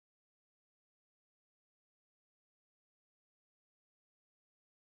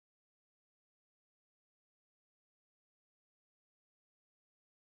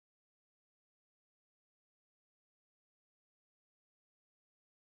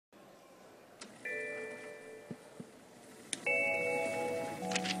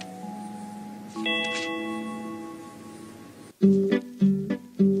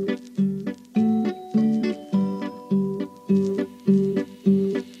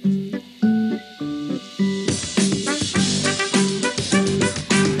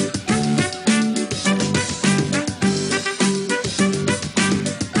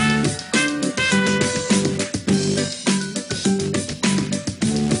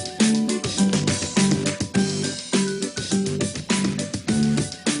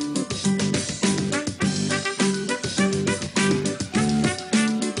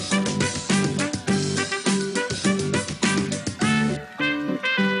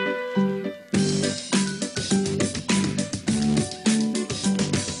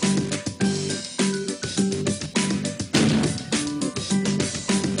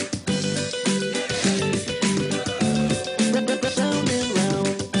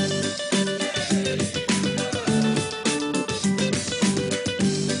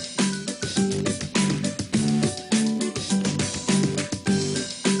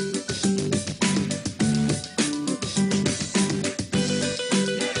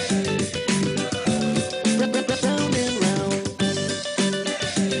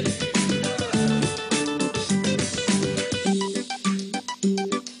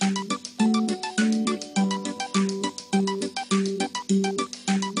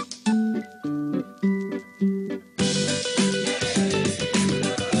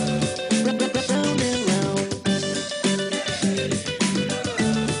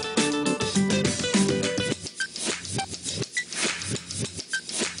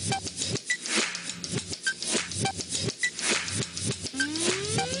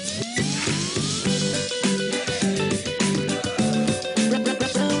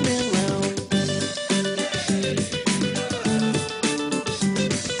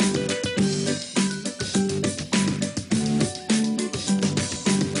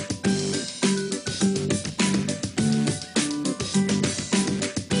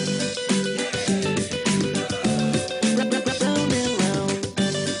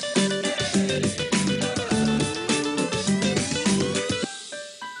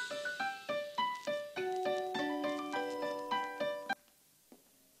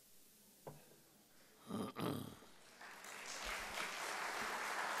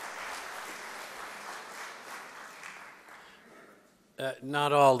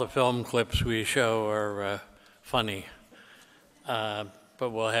Not all the film clips we show are funny, but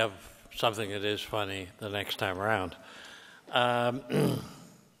we'll have something that is funny the next time around.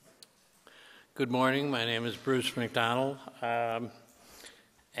 Good morning, my name is Bruce McDonald, and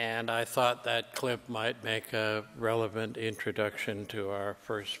I thought that clip might make a relevant introduction to our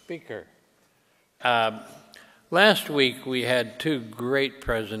first speaker. Last week we had two great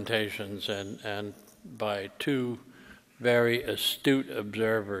presentations and by two very astute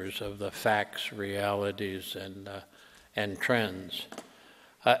observers of the facts, realities, and trends.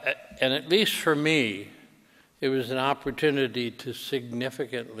 And at least for me, it was an opportunity to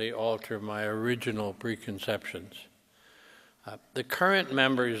significantly alter my original preconceptions. The current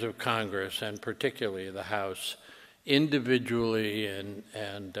members of Congress, and particularly the House, individually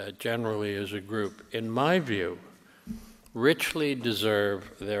and generally as a group, in my view, richly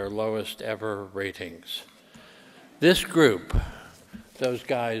deserve their lowest ever ratings. This group, those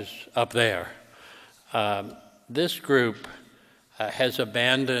guys up there, this group has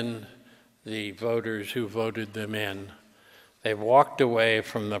abandoned the voters who voted them in. They've walked away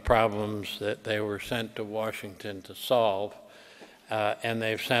from the problems that they were sent to Washington to solve, and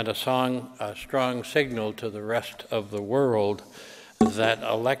they've sent a strong signal to the rest of the world that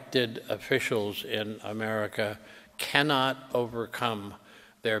elected officials in America cannot overcome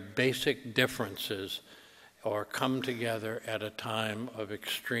their basic differences or come together at a time of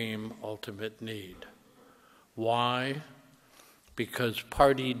extreme ultimate need. Why? Because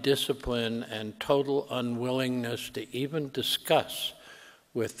party discipline and total unwillingness to even discuss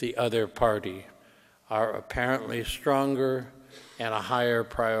with the other party are apparently stronger and a higher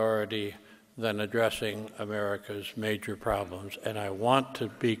priority than addressing America's major problems. And I want to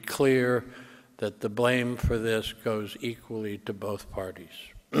be clear that the blame for this goes equally to both parties.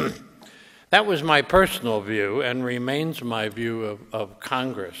 That was my personal view and remains my view of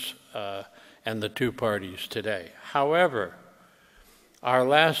Congress and the two parties today. However, our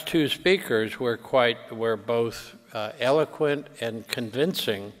last two speakers were both eloquent and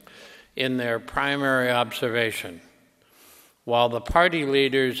convincing in their primary observation. While the party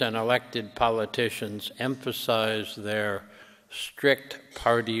leaders and elected politicians emphasize their strict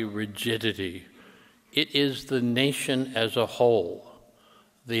party rigidity, it is the nation as a whole,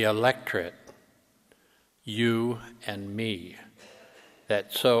 the electorate, you and me,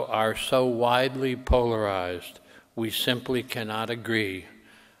 that are so widely polarized we simply cannot agree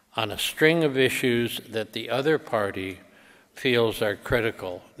on a string of issues that the other party feels are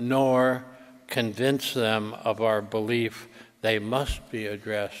critical, nor convince them of our belief they must be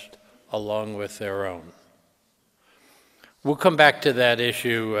addressed along with their own. We'll come back to that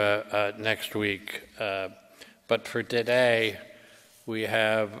issue next week, but for today, we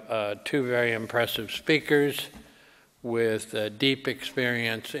have two very impressive speakers with deep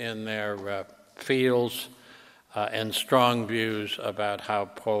experience in their fields and strong views about how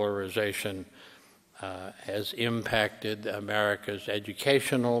polarization has impacted America's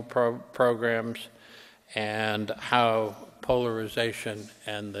educational programs and how polarization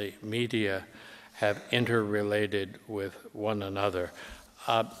and the media have interrelated with one another.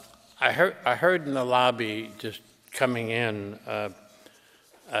 I heard in the lobby just coming in,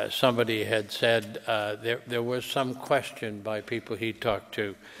 somebody had said there was some question by people he talked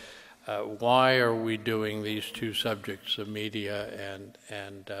to, why are we doing these two subjects of media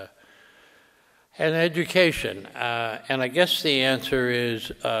and education? And I guess the answer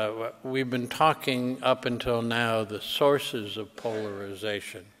is we've been talking up until now the sources of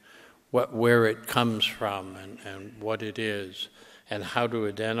polarization, where it comes from and what it is and how to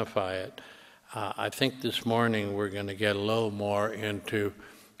identify it. I think this morning we're going to get a little more into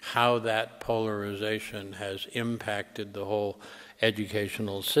how that polarization has impacted the whole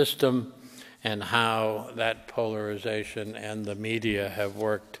educational system and how that polarization and the media have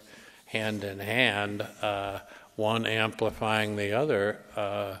worked hand in hand, one amplifying the other,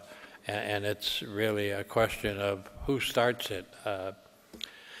 and it's really a question of who starts it.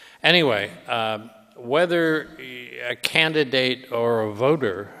 Anyway, whether a candidate or a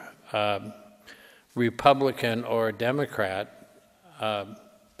voter, Republican or Democrat,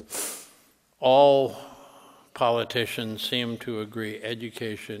 all politicians seem to agree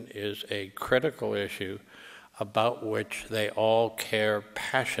education is a critical issue about which they all care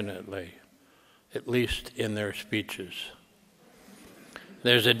passionately, at least in their speeches.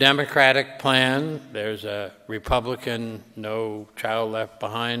 There's a Democratic plan, there's a Republican No Child Left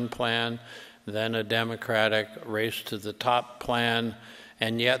Behind plan, then a Democratic Race to the Top plan,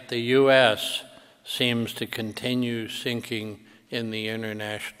 and yet the U.S. seems to continue sinking in the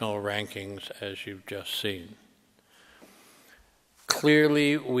international rankings, as you've just seen.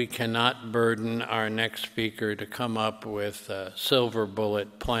 Clearly, we cannot burden our next speaker to come up with a silver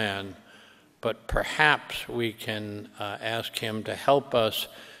bullet plan, but perhaps we can ask him to help us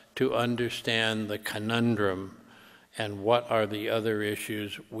to understand the conundrum and what are the other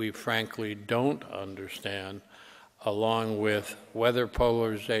issues we frankly don't understand, along with whether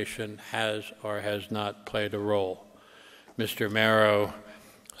polarization has or has not played a role. Mr. Merrow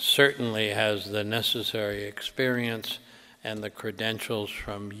certainly has the necessary experience and the credentials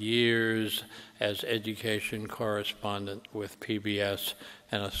from years as education correspondent with PBS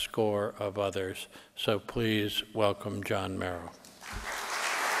and a score of others. So please welcome John Merrow.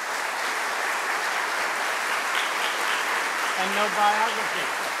 And no biography.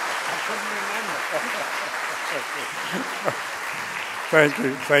 I couldn't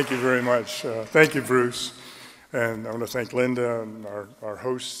remember. Thank you very much. Thank you, Bruce. And I want to thank Linda and our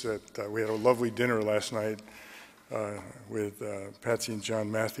hosts. We had a lovely dinner last night with Patsy and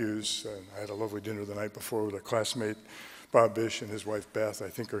John Matthews. I had a lovely dinner the night before with a classmate, Bob Bish, and his wife Beth, I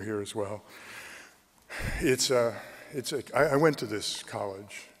think, are here as well. I went to this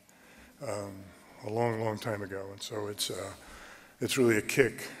college a long, long time ago, and so it's really a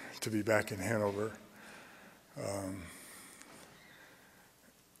kick to be back in Hanover.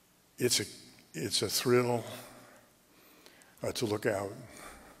 It's a thrill to look out.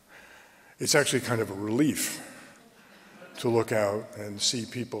 It's actually kind of a relief to look out and see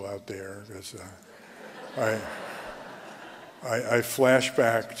people out there, because I flash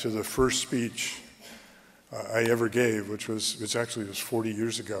back to the first speech I ever gave, which was 40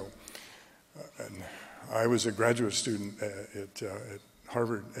 years ago. And I was a graduate student at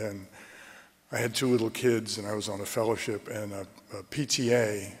Harvard, and I had two little kids, and I was on a fellowship, and a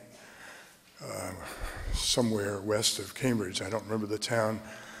PTA somewhere west of Cambridge, I don't remember the town,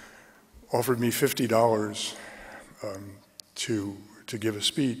 offered me $50 to give a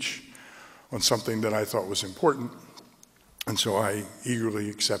speech on something that I thought was important, and so I eagerly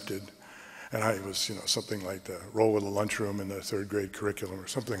accepted. And I was, something like the role of the lunchroom in the third grade curriculum or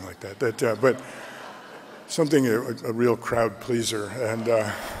something like that. But something, a real crowd pleaser. And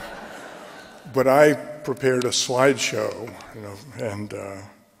but I prepared a slideshow, and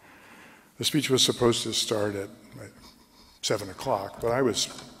the speech was supposed to start at 7 o'clock, but I was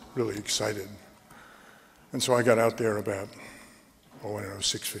really excited. And so I got out there about,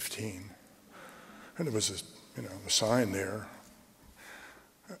 6:15. And there was a sign there,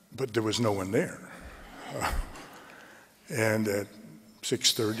 but there was no one there. And at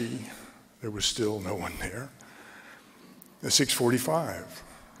 6:30, there was still no one there. At 6:45,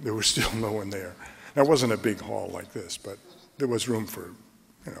 there was still no one there. Now, it wasn't a big hall like this, but there was room for,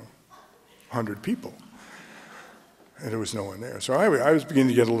 100 people. And there was no one there. So I was beginning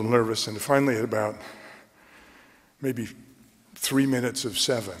to get a little nervous, and finally at about maybe 3 minutes of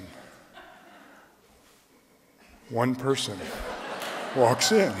 7, one person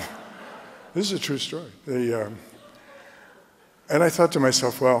walks in. This is a true story. And I thought to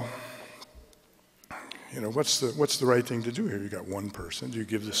myself, well, what's the right thing to do here? You got one person. Do you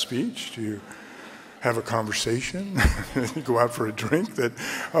give the speech? Do you have a conversation? Go out for a drink?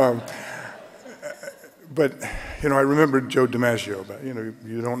 But I remembered Joe DiMaggio about,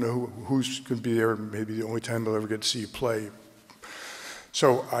 you don't know who's going to be there. Maybe the only time they'll ever get to see you play.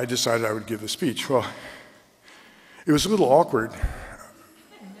 So I decided I would give the speech. Well, it was a little awkward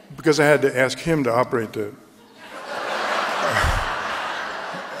because I had to ask him to operate the.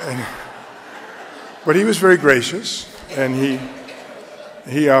 But he was very gracious, and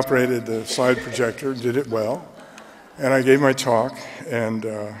he operated the slide projector, did it well, and I gave my talk, and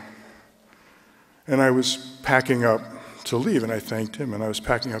I was packing up to leave, and I thanked him, and I was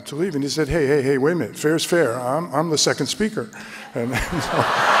packing up to leave, and he said, hey, wait a minute, fair's fair, I'm the second speaker.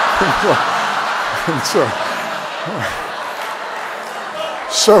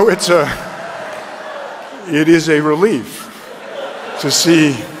 So it is a relief to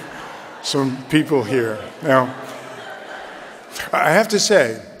see some people here. Now, I have to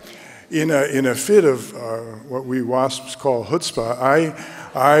say, in a fit of what we WASPs call chutzpah,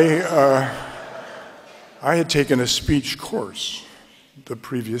 I had taken a speech course the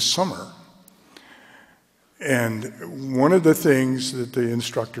previous summer. And one of the things that the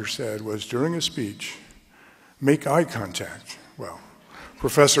instructor said was, during a speech, make eye contact. Well,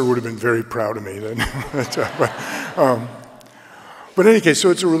 professor would have been very proud of me then. But in any case, so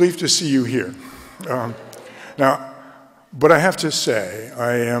it's a relief to see you here. But I have to say,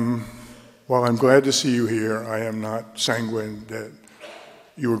 while I'm glad to see you here, I am not sanguine that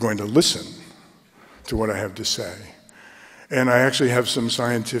you are going to listen to what I have to say. And I actually have some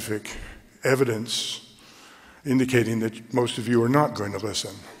scientific evidence indicating that most of you are not going to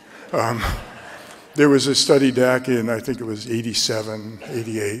listen. There was a study back in, I think it was 87,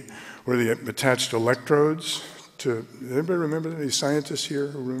 88, where they attached electrodes to, anybody remember that? Any scientists here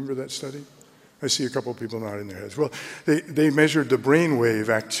who remember that study? I see a couple of people nodding their heads. Well, they measured the brainwave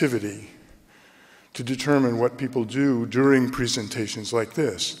activity to determine what people do during presentations like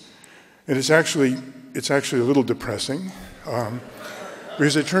this. And it's actually a little depressing,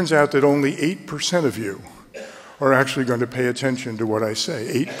 because it turns out that only 8% of you are actually going to pay attention to what I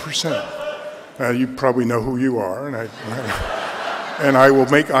say, 8%. You probably know who you are, and I will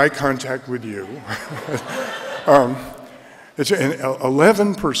make eye contact with you. And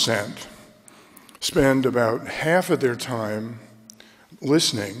 11% spend about half of their time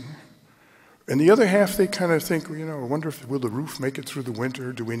listening, and the other half they kind of think, I wonder if will the roof make it through the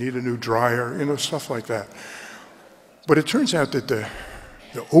winter? Do we need a new dryer? Stuff like that. But it turns out that the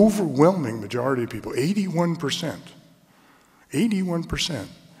overwhelming majority of people, 81%,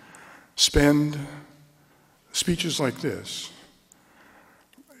 spend speeches like this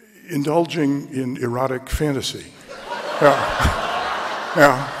indulging in erotic fantasy.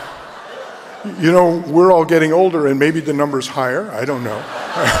 Now, we're all getting older and maybe the number's higher, I don't know.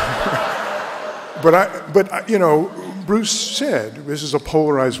 But Bruce said this is a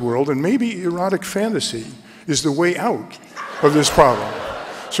polarized world, and maybe erotic fantasy is the way out of this problem.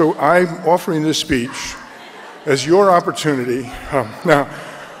 So I'm offering this speech as your opportunity. Now,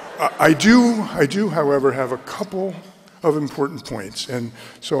 I do, however, have a couple of important points, and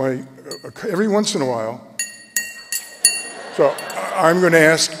so every once in a while, so I'm going to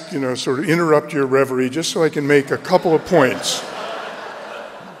ask, sort of interrupt your reverie just so I can make a couple of points.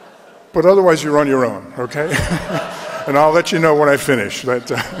 But otherwise, you're on your own, okay? And I'll let you know when I finish. But,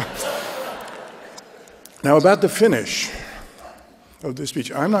 now, about the finish of this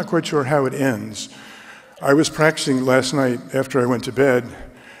speech, I'm not quite sure how it ends. I was practicing last night after I went to bed,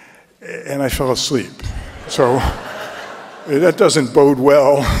 and I fell asleep. So that doesn't bode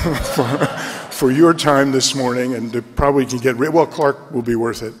well for your time this morning, and probably can get, well, Clark will be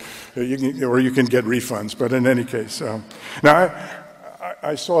worth it, or you can get refunds, but in any case. Now,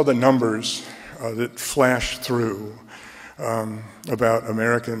 I saw the numbers that flashed through about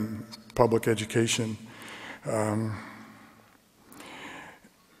American public education.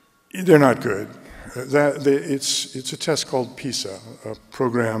 They're not good. It's a test called PISA, a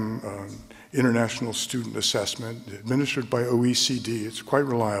program, International Student Assessment, administered by OECD. It's quite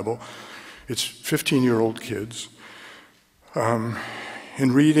reliable. It's 15-year-old kids. In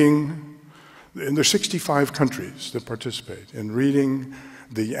reading, and there's 65 countries that participate. In reading,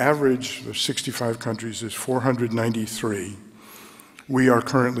 the average of 65 countries is 493. We are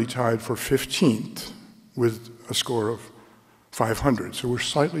currently tied for 15th with a score of 500, so we're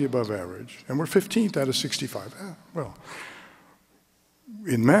slightly above average, and we're 15th out of 65. Well,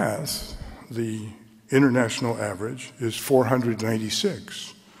 in math, the international average is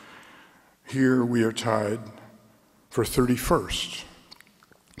 496. Here we are tied for 31st,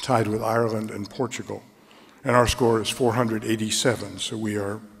 tied with Ireland and Portugal, and our score is 487, so we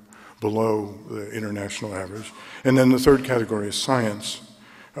are below the international average. And then the third category is science.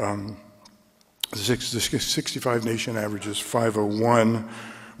 The 65 nation average is 501.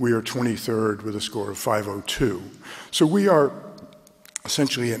 We are 23rd with a score of 502. So we are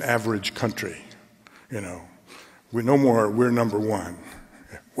essentially an average country. We're number one.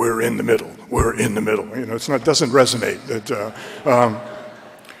 We're in the middle. We're in the middle. It doesn't resonate.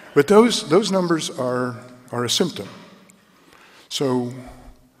 But those numbers are a symptom. So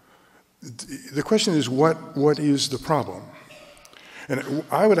the question is, what is the problem? And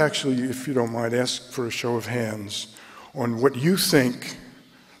I would actually, if you don't mind, ask for a show of hands on what you think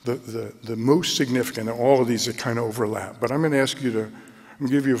the most significant, and all of these that kind of overlap. But I'm going to ask you to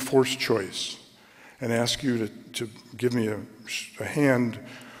give you a forced choice and ask you to give me a hand,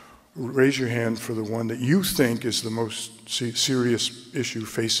 raise your hand for the one that you think is the most serious issue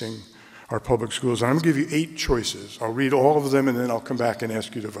facing our public schools. And I'm going to give you 8 choices. I'll read all of them and then I'll come back and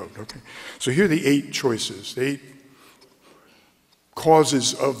ask you to vote, okay? So here are the 8 choices, the 8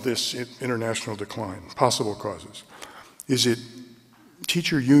 causes of this international decline, possible causes. Is it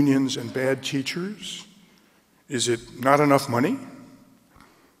teacher unions and bad teachers? Is it not enough money?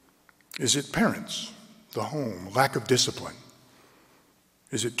 Is it parents, the home, lack of discipline?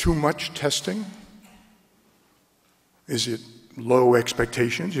 Is it too much testing? Is it low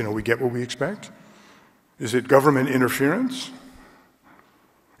expectations? We get what we expect? Is it government interference?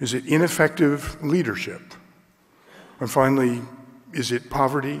 Is it ineffective leadership? And finally, is it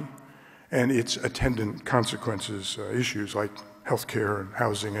poverty and its attendant consequences, issues like healthcare and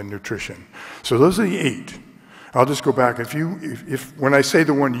housing and nutrition? So those are the 8. I'll just go back. When I say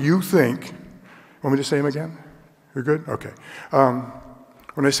the one you think, want me to say them again? You're good? Okay.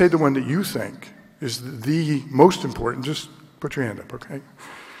 When I say the one that you think is the most important, just put your hand up, okay?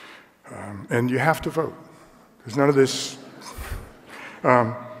 And you have to vote. There's none of this.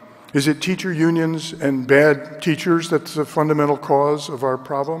 Is it teacher unions and bad teachers that's the fundamental cause of our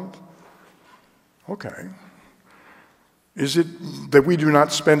problems? Okay. Is it that we do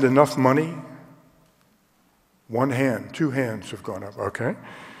not spend enough money? One hand, two hands have gone up, okay.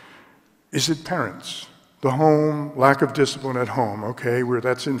 Is it parents? The home, lack of discipline at home, okay,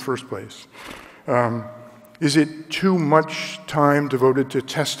 that's in first place. Is it too much time devoted to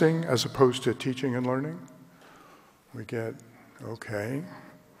testing as opposed to teaching and learning? We get, okay.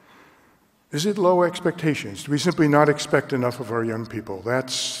 Is it low expectations? Do we simply not expect enough of our young people?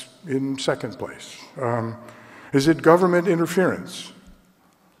 That's in second place. Is it government interference?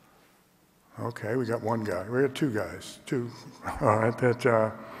 Okay, we got one guy. We got two guys. Two. All right.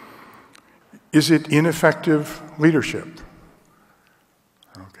 Is it ineffective leadership?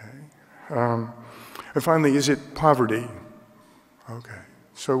 Okay. And finally, is it poverty? Okay.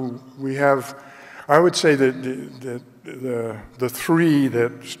 So we have, I would say that the three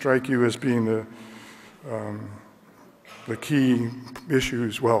that strike you as being the key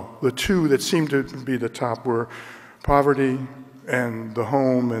issues, well, the two that seem to be the top were poverty and the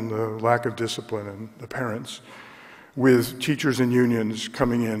home and the lack of discipline and the parents, with teachers and unions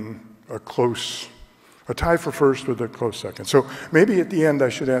coming in a tie for first with a close second. So maybe at the end I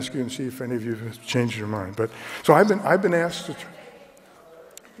should ask you and see if any of you have changed your mind. But so I've been asked to.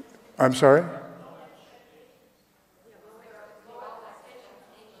 I'm sorry?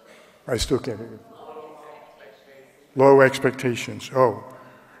 I still can't hear you. Low expectations. Oh,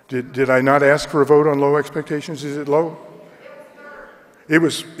 did I not ask for a vote on low expectations? Is it low? It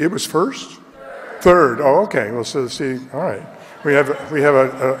was first? Third. Oh, okay. Well, so see, all right. We have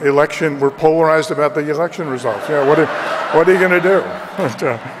a election. We're polarized about the election results. Yeah. What are you going to do?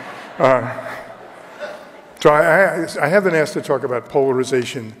 So I have been asked to talk about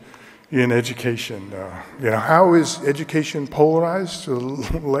polarization in education. How is education polarized? So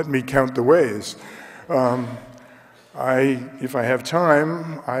let me count the ways. If I have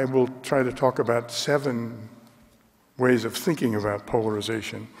time, I will try to talk about 7 ways of thinking about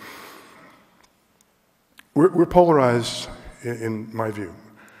polarization. We're polarized, in my view,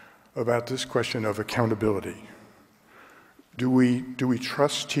 about this question of accountability. Do we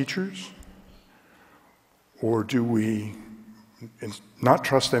trust teachers, or do we not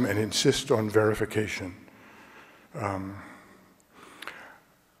trust them and insist on verification? A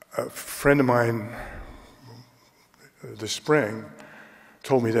friend of mine this spring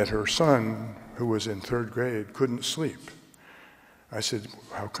told me that her son, who was in 3rd grade, couldn't sleep. I said,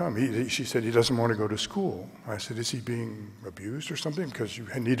 how come? She said, he doesn't want to go to school. I said, is he being abused or something? Because you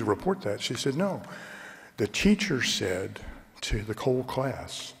need to report that. She said, no. The teacher said to the whole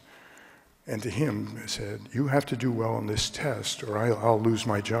class, and to him said, you have to do well on this test or I'll lose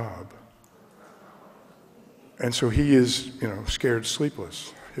my job. And so he is, scared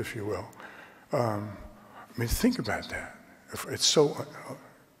sleepless, if you will. Think about that. It's so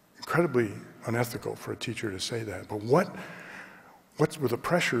incredibly unethical for a teacher to say that. But what were the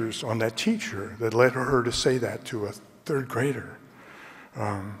pressures on that teacher that led her to say that to a 3rd grader?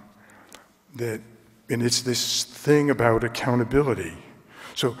 And it's this thing about accountability.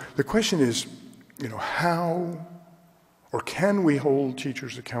 So the question is, how or can we hold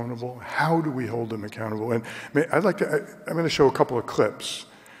teachers accountable? How do we hold them accountable? And I'm going to show a couple of clips,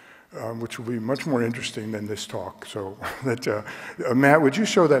 which will be much more interesting than this talk. So Matt, would you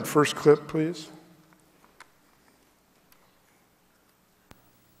show that first clip, please?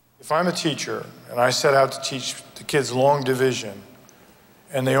 If I'm a teacher and I set out to teach the kids long division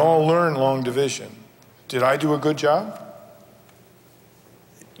and they all learn long division, did I do a good job?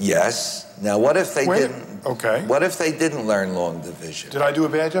 Yes. Now, what if they didn't? Okay. What if they didn't learn long division? Did I do a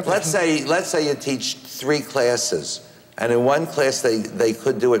bad job? Let's say you teach 3 classes, and in one class they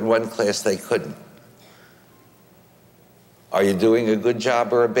could do it, in one class they couldn't. Are you doing a good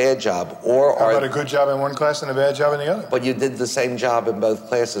job or a bad job? Or How about a good job in one class and a bad job in the other? But you did the same job in both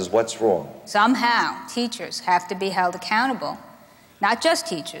classes. What's wrong? Somehow, teachers have to be held accountable. Not just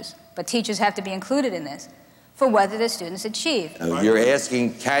teachers, but teachers have to be included in this for whether the students achieve. No, you're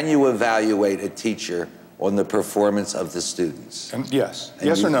asking, can you evaluate a teacher on the performance of the students? Yes.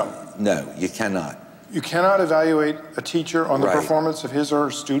 Yes or no? No, you cannot. You cannot evaluate a teacher on the performance of his or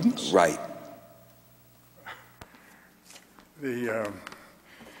her students? Right.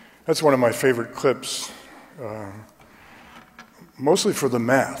 That's one of my favorite clips, mostly for the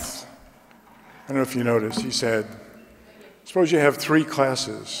math. don't know if you noticed, he said, suppose you have 3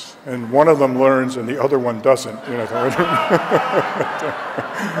 classes, and one of them learns and the other one doesn't. You know,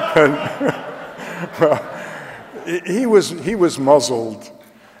 well, he was muzzled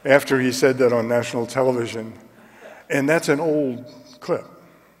after he said that on national television, and that's an old clip.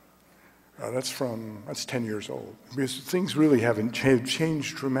 That's 10 years old. Because things really haven't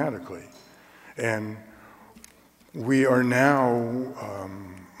changed dramatically. And we are now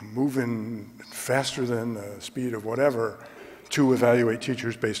moving faster than the speed of whatever to evaluate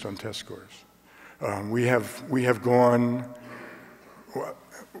teachers based on test scores. We have gone,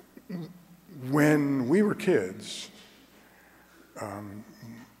 when we were kids,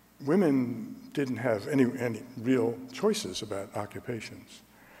 women didn't have any real choices about occupations.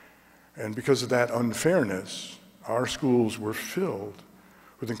 And because of that unfairness, our schools were filled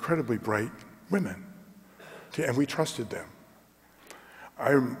with incredibly bright women, and we trusted them.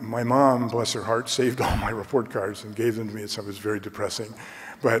 My mom, bless her heart, saved all my report cards and gave them to me. It was very depressing.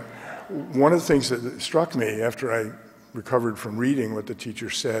 But one of the things that struck me after I recovered from reading what the teacher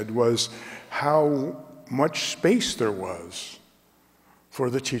said was how much space there was for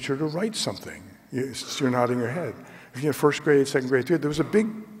the teacher to write something. You're nodding your head. First grade, second grade, third, there was a big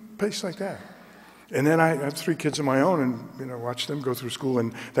place like that. And then I have 3 kids of my own and watched them go through school,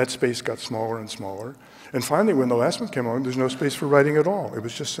 and that space got smaller and smaller. And finally, when the last one came along, there's no space for writing at all. It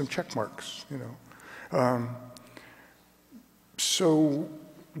was just some check marks, So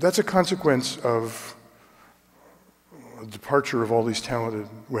that's a consequence of a departure of all these talented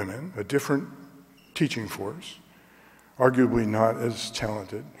women, a different teaching force, arguably not as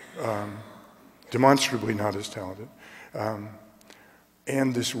talented, demonstrably not as talented,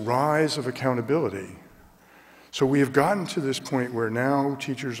 and this rise of accountability. So we have gotten to this point where now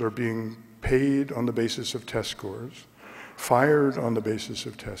teachers are being paid on the basis of test scores, fired on the basis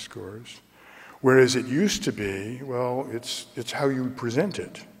of test scores, whereas it used to be, well, it's how you present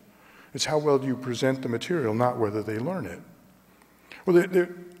it. It's how well you present the material, not whether they learn it. Well,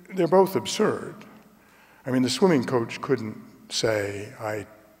 they're both absurd. I mean, the swimming coach couldn't say, I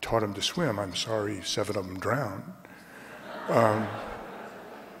taught him to swim, I'm sorry 7 of them drowned.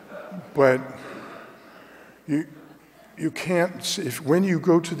 But you can't, when you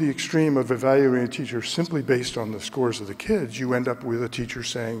go to the extreme of evaluating a teacher simply based on the scores of the kids, you end up with a teacher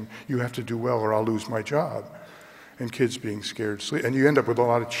saying, you have to do well or I'll lose my job, and kids being scared to sleep. And you end up with a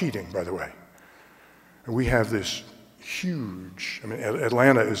lot of cheating, by the way. And we have this huge,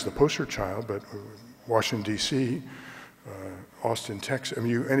 Atlanta is the poster child, but Washington, D.C., Austin, Texas,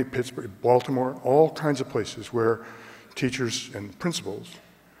 Pittsburgh, Baltimore, all kinds of places where teachers and principals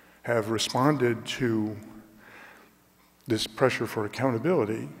have responded to this pressure for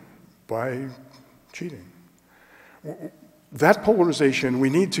accountability by cheating. That polarization,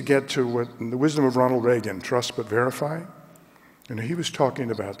 we need to get to what, in the wisdom of Ronald Reagan, trust but verify. And he was talking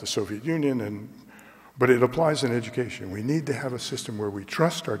about the Soviet Union, but it applies in education. We need to have a system where we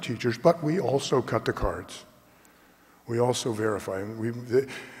trust our teachers, but we also cut the cards. We also verify.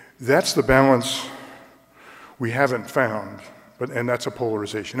 That's the balance we haven't found, and that's a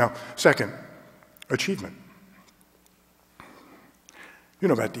polarization. Now, second, achievement. You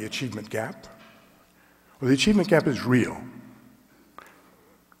know about the achievement gap? Well, the achievement gap is real.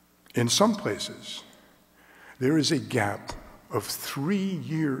 In some places, there is a gap of 3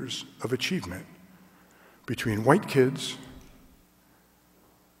 years of achievement between white kids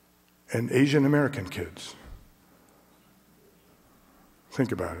and Asian American kids.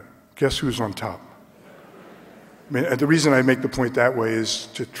 Think about it. Guess who's on top? The reason I make the point that way is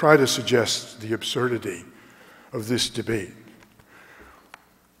to try to suggest the absurdity of this debate.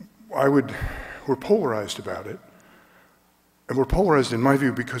 We're polarized about it, and we're polarized, in my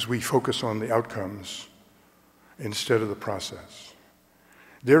view, because we focus on the outcomes instead of the process.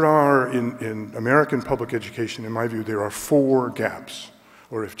 There are, in American public education, in my view, there are 4 gaps.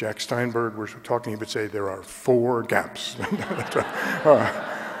 Or if Jack Steinberg were talking, he would say there are 4 gaps.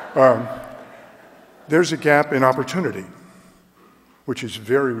 There's a gap in opportunity, which is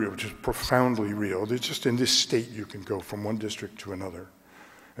very real, which is profoundly real. It's just in this state you can go from one district to another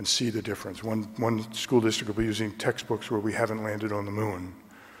and see the difference. One school district will be using textbooks where we haven't landed on the moon.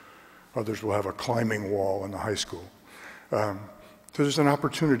 Others will have a climbing wall in the high school. So there's an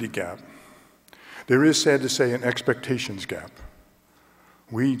opportunity gap. There is, sad to say, an expectations gap.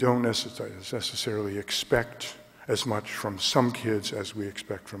 We don't necessarily expect as much from some kids as we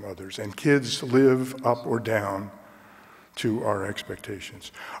expect from others. And kids live up or down to our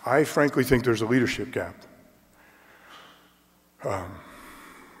expectations. I frankly think there's a leadership gap.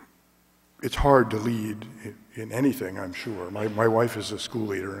 It's hard to lead in anything, I'm sure. My wife is a school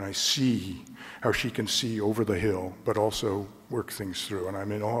leader, and I see how she can see over the hill, but also work things through. And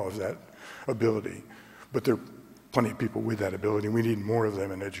I'm in awe of that ability. But there are plenty of people with that ability. We need more of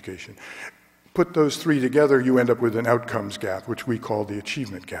them in education. Put those three together, you end up with an outcomes gap, which we call the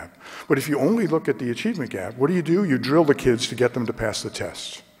achievement gap. But if you only look at the achievement gap, what do? You drill the kids to get them to pass the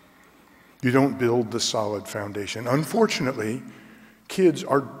tests. You don't build the solid foundation. Unfortunately, kids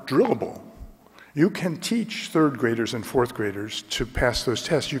are drillable. You can teach third graders and fourth graders to pass those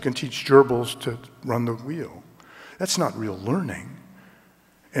tests. You can teach gerbils to run the wheel. That's not real learning.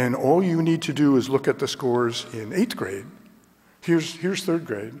 And all you need to do is look at the scores in 8th grade. Here's third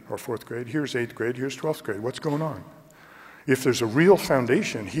grade or fourth grade, here's 8th grade, here's 12th grade. What's going on? If there's a real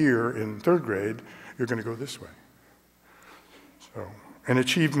foundation here in third grade, you're going to go this way. So, an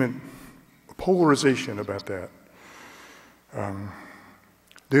achievement, polarization about that.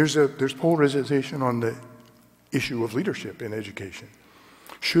 There's polarization on the issue of leadership in education.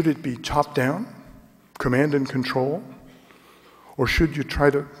 Should it be top-down, command and control, or should you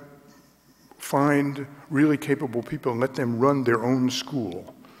try to find really capable people and let them run their own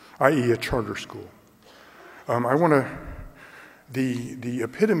school, i.e. a charter school? The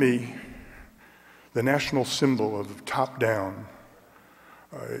epitome, the national symbol of top-down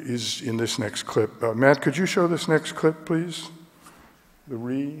is in this next clip. Matt, could you show this next clip, please?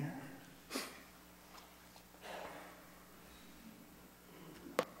 In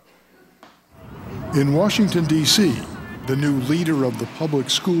Washington, D.C., the new leader of the public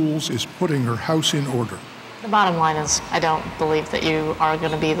schools is putting her house in order. The bottom line is, I don't believe that you are going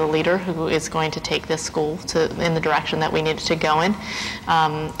to be the leader who is going to take this school in the direction that we need it to go in,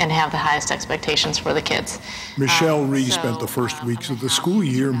 and have the highest expectations for the kids. Michelle Rhee spent the first weeks of the school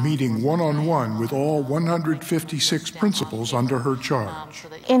year meeting one-on-one with all 156 principals under her charge.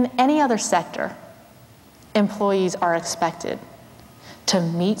 In any other sector, employees are expected to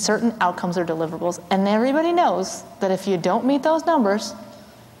meet certain outcomes or deliverables, and everybody knows that if you don't meet those numbers,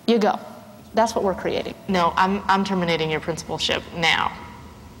 you go. That's what we're creating. No, I'm terminating your principalship now.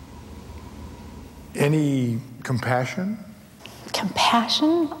 Any compassion?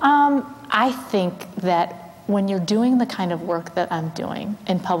 Compassion? I think that when you're doing the kind of work that I'm doing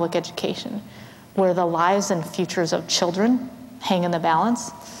in public education, where the lives and futures of children hang in the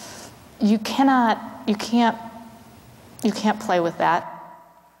balance, you can't play with that.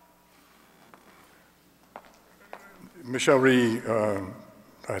 Michelle Rhee,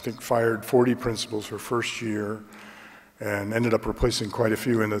 I think, fired 40 principals her first year and ended up replacing quite a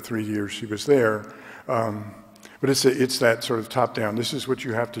few in the 3 years she was there. But it's that sort of top-down. This is what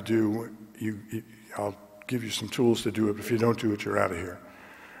you have to do. I'll give you some tools to do it, but if you don't do it, you're out of here.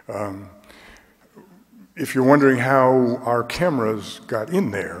 If you're wondering how our cameras got in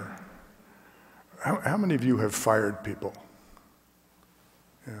there, how many of you have fired people?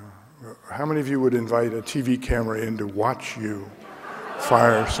 Yeah. How many of you would invite a TV camera in to watch you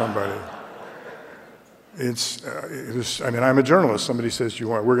fire somebody? I mean, I'm a journalist. Somebody says,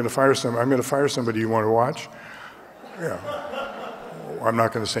 we're going to fire somebody. I'm going to fire somebody you want to watch. Yeah. I'm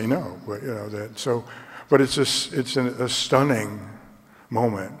not going to say no, but but it's a stunning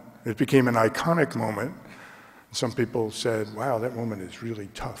moment. It became an iconic moment. Some people said, wow, that woman is really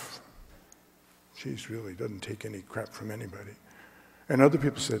tough. She's really doesn't take any crap from anybody. And other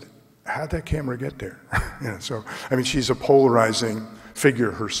people said, how'd that camera get there? So, I mean, she's a polarizing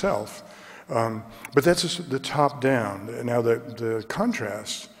figure herself. But that's just the top down. Now, the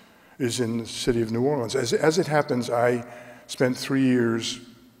contrast is in the city of New Orleans. As it happens, I spent 3 years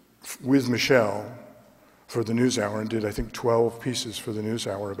with Michelle for the NewsHour and did, I think, 12 pieces for the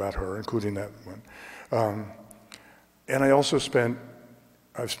NewsHour about her, including that one. And I also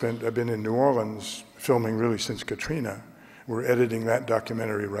I've been in New Orleans filming really since Katrina. We're editing that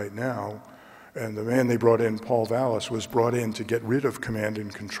documentary right now. And the man they brought in, Paul Vallis, was brought in to get rid of command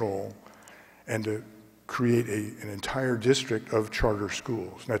and control and to create an entire district of charter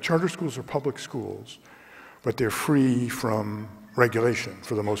schools. Now, charter schools are public schools, but they're free from regulation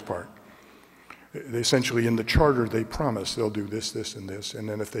for the most part. They essentially, in the charter, they promise they'll do this, this, and this, and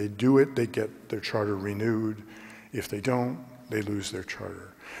then if they do it, they get their charter renewed. If they don't, they lose their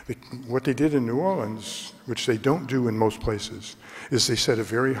charter. What they did in New Orleans, which they don't do in most places, is they set a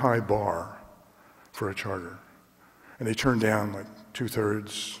very high bar for a charter. And they turned down like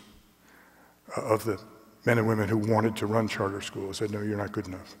 2/3 of the men and women who wanted to run charter schools. Said, no, you're not good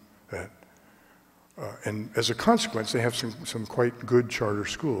enough. And as a consequence, they have some quite good charter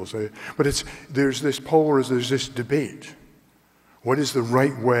schools. But there's this debate. What is the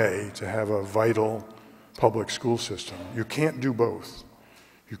right way to have a vital public school system? You can't do both.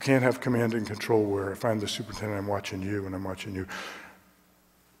 You can't have command and control where if I'm the superintendent, I'm watching you and I'm watching you.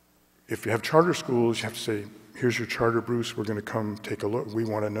 if you have charter schools, you have to say, here's your charter, Bruce, we're going to come take a look. We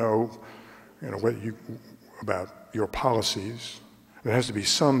want to know, about your policies. There has to be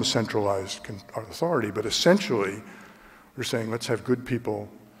some centralized authority, but essentially, we're saying let's have good people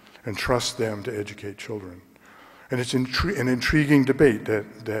and trust them to educate children. And it's an intriguing debate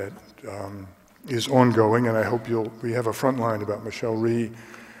that is ongoing, and I hope we have a front line about Michelle Rhee,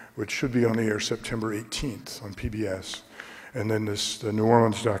 which should be on the air September 18th on PBS, and then the New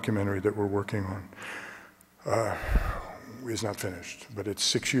Orleans documentary that we're working on is not finished, but it's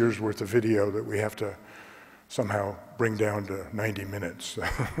 6 years worth of video that we have to somehow bring down to 90 minutes.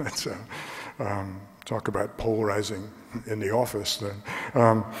 That's talk about polarizing in the office.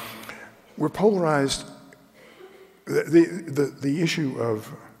 We're polarized. The issue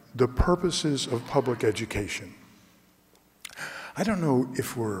of the purposes of public education. I don't know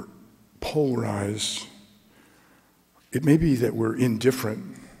if we're polarized. It may be that we're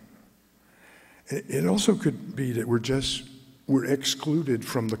indifferent. It also could be that we're excluded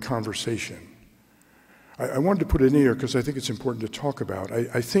from the conversation. I wanted to put it in here because I think it's important to talk about.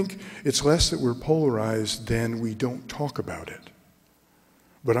 I think it's less that we're polarized than we don't talk about it.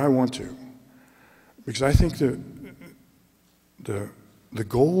 But I want to. Because I think the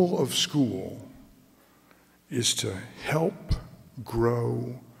goal of school is to help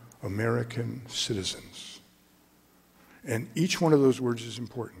grow American citizens. And each one of those words is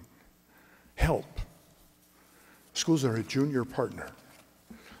important. Help. Schools are a junior partner.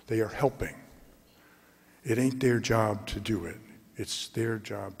 They are helping. It ain't their job to do it. It's their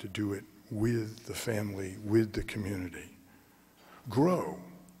job to do it with the family, with the community. Grow.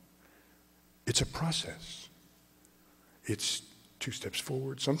 It's a process. It's 2 steps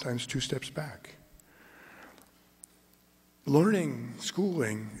forward, sometimes 2 steps back. Learning,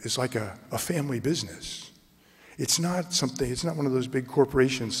 schooling is like a family business. It's not one of those big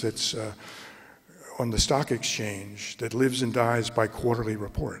corporations that's on the stock exchange that lives and dies by quarterly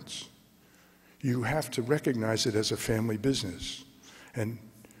reports. You have to recognize it as a family business and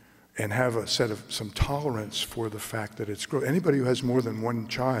have some tolerance for the fact that it's growing. Anybody who has more than one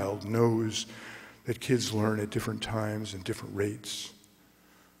child knows that kids learn at different times and different rates.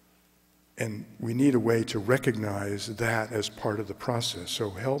 And we need a way to recognize that as part of the process. So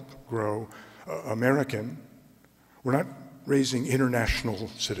help grow American. We're not raising international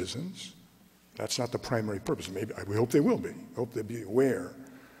citizens. That's not the primary purpose. Maybe we hope they will be. I hope they'll be aware.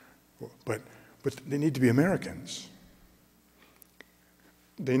 But they need to be Americans.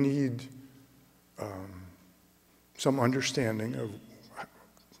 They need some understanding of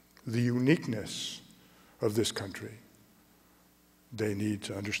the uniqueness of this country. They need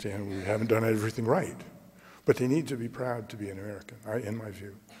to understand we haven't done everything right, but they need to be proud to be an American, in my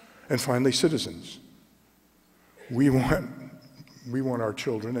view. And finally, citizens. We want our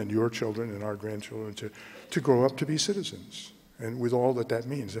children and your children and our grandchildren to grow up to be citizens. And with all that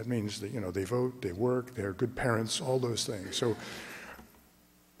means that they vote, they work, they're good parents, all those things. So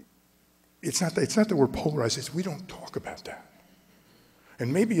it's not that we're polarized, it's we don't talk about that.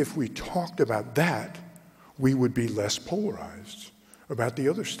 And maybe if we talked about that, we would be less polarized about the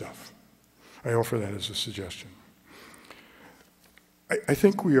other stuff. I offer that as a suggestion. I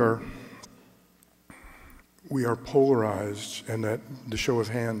think we are polarized, and that the show of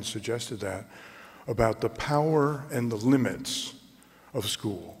hands suggested that, about the power and the limits of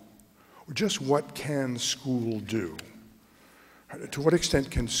school. Just what can school do? To what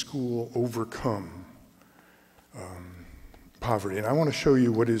extent can school overcome poverty? And I want to show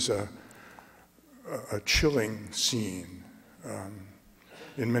you what is a chilling scene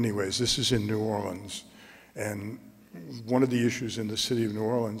in many ways. This is in New Orleans, and one of the issues in the city of New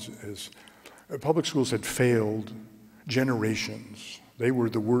Orleans is public schools had failed generations. They were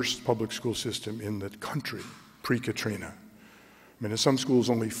the worst public school system in the country pre-Katrina. I mean, in some schools,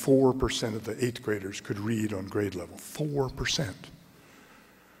 only 4% of the 8th graders could read on grade level. 4%.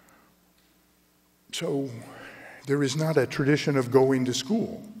 So there is not a tradition of going to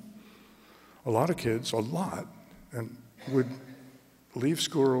school. A lot of kids, and would leave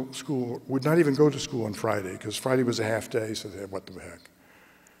school, would not even go to school on Friday, because Friday was a half day, so they said, what the heck.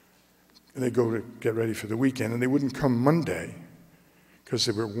 And they'd go to get ready for the weekend, and they wouldn't come Monday, because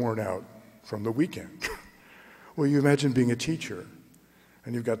they were worn out from the weekend. Well, you imagine being a teacher,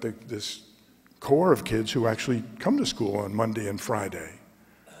 and you've got this core of kids who actually come to school on Monday and Friday.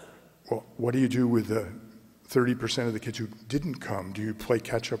 Well, what do you do with the 30% of the kids who didn't come? Do you play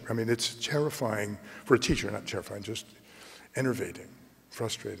catch up? I mean, it's terrifying for a teacher, not terrifying, just enervating,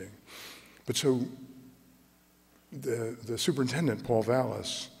 frustrating. But so the superintendent, Paul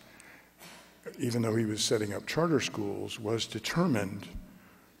Vallis, even though he was setting up charter schools, was determined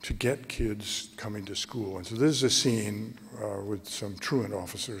to get kids coming to school. And so this is a scene with some truant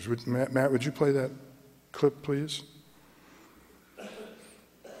officers. Matt, would you play that clip, please?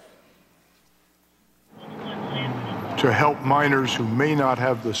 To help minors who may not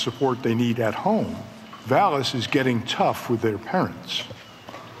have the support they need at home, Vallis is getting tough with their parents.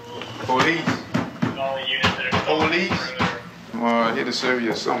 Police. Police. Here to serve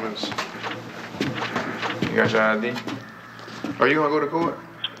you a summons. You got your ID? Are you gonna go to court?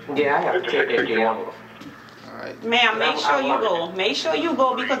 Yeah, I have to take that gamble. Ma'am, make sure you go. Make sure you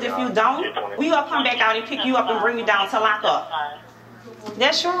go, because if you don't, we will come back out and pick you up and bring you down to lock up.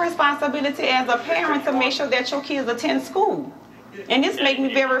 That's your responsibility as a parent to make sure that your kids attend school. And this makes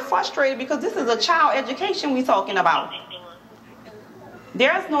me very frustrated, because this is a child education we're talking about.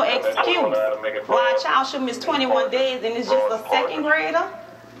 There's no excuse why a child should miss 21 days and it's just a second grader.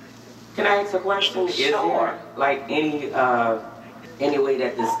 Can I ask a question? Is there like any way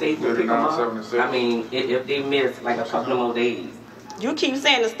that the state will pick them up? I mean, if they miss like a couple of more days. You keep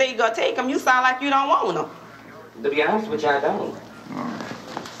saying the state gonna take them. You sound like you don't want them. To be honest with you, I don't.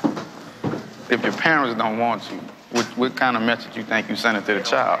 If your parents don't want you, what kind of message you think you sending to the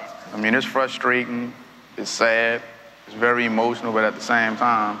child? I mean, it's frustrating, it's sad, it's very emotional, but at the same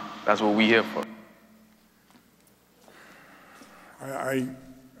time, that's what we here for.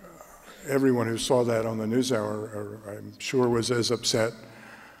 Everyone who saw that on the NewsHour, I'm sure, was as upset.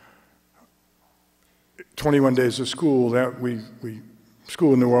 21 days of school,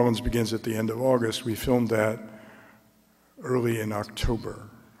 school in New Orleans begins at the end of August. We filmed that early in October,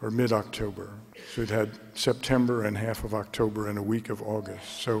 or mid-October. So it had September and half of October and a week of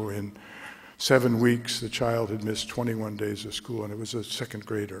August. So in 7 weeks, the child had missed 21 days of school, and it was a second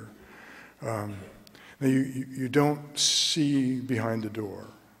grader. Now you don't see behind the door.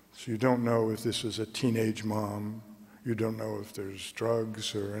 So you don't know if this is a teenage mom. You don't know if there's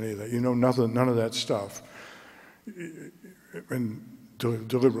drugs or any of that. You know nothing, none of that stuff, and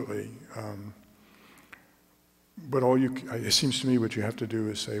deliberately. But it seems to me what you have to do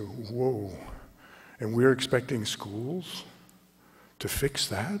is say, whoa, and we're expecting schools to fix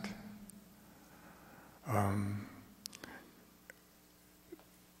that?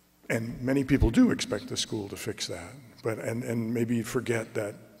 And many people do expect the school to fix that, but and maybe forget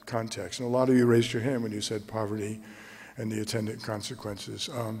that context. And a lot of you raised your hand when you said poverty and the attendant consequences.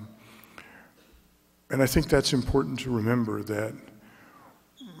 And I think that's important to remember, that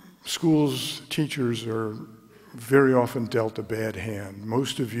schools, teachers are very often dealt a bad hand.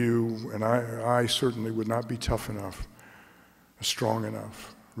 Most of you, and I certainly would not be tough enough, strong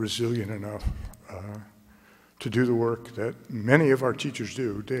enough, resilient enough to do the work that many of our teachers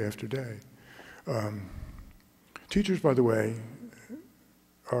do day after day. Teachers, by the way,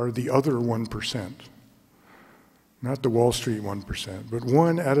 are the other 1%, not the Wall Street 1%, but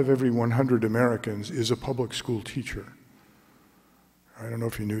 1 out of every 100 Americans is a public school teacher. I don't know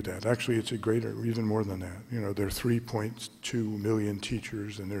if you knew that. Actually, it's even more than that. You know, there are 3.2 million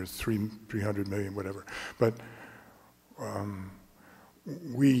teachers, and there's 300 million, whatever. But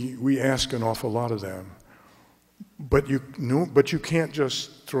we ask an awful lot of them. But you can't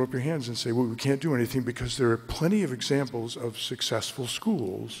just throw up your hands and say, well, we can't do anything, because there are plenty of examples of successful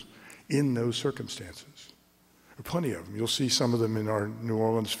schools in those circumstances. There are plenty of them. You'll see some of them in our New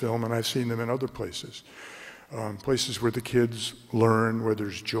Orleans film, and I've seen them in other places. Places where the kids learn, where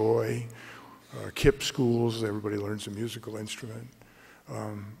there's joy. KIPP schools, everybody learns a musical instrument.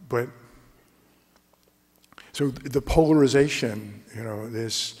 So the polarization, you know,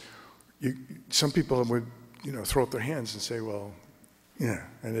 some people would, you know, throw up their hands and say, well, yeah,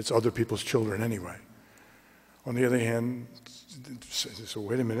 and it's other people's children anyway. On the other hand, so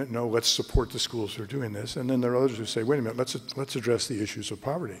wait a minute, no, let's support the schools who are doing this. And then there are others who say, wait a minute, let's address the issues of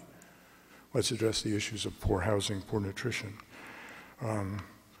poverty. Let's address the issues of poor housing, poor nutrition.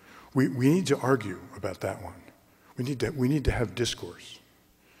 We need to argue about that one. We need to have discourse.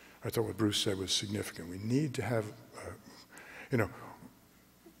 I thought what Bruce said was significant. We need to have, you know,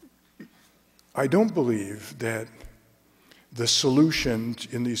 I don't believe that the solution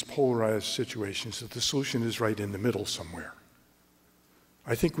in these polarized situations, that the solution is right in the middle somewhere.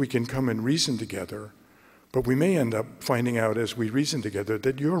 I think we can come and reason together, but we may end up finding out as we reason together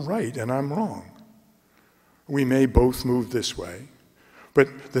that you're right and I'm wrong. We may both move this way,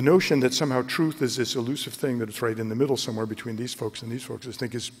 but the notion that somehow truth is this elusive thing that it's right in the middle somewhere between these folks and these folks, I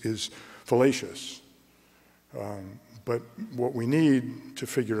think is fallacious. But what we need to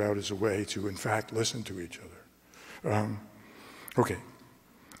figure out is a way to, in fact, listen to each other. Okay,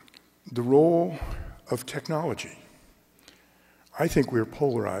 the role of technology. I think we're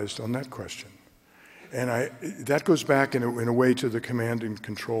polarized on that question. And that goes back in a way to the command and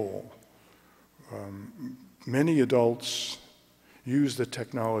control. Many adults use the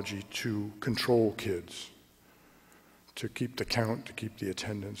technology to control kids, to keep the count, to keep the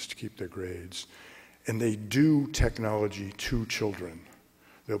attendance, to keep their grades. And they do technology to children.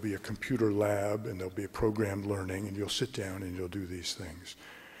 There'll be a computer lab and there'll be a programmed learning and you'll sit down and you'll do these things.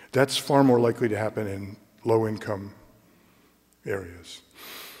 That's far more likely to happen in low-income areas.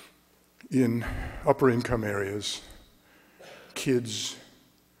 In upper-income areas, kids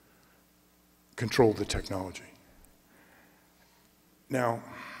control the technology. Now,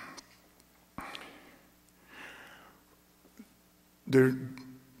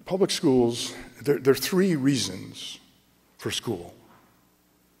 public schools, there are 3 reasons for school.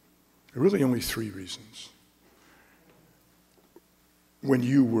 There are really only 3 reasons. When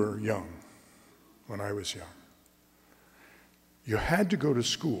you were young, when I was young, you had to go to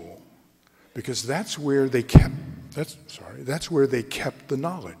school because that's where they kept the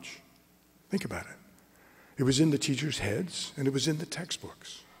knowledge. Think about it. It was in the teachers' heads and it was in the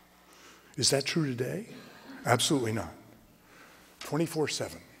textbooks. Is that true today? Absolutely not.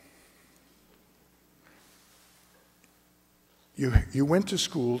 24/7. You went to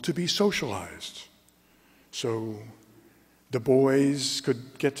school to be socialized. So the boys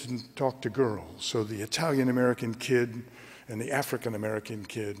could get to talk to girls. So the Italian-American kid and the African-American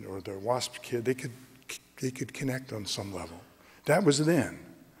kid or the WASP kid, they could connect on some level. That was then.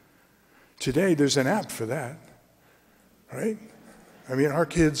 Today, there's an app for that, right? I mean, our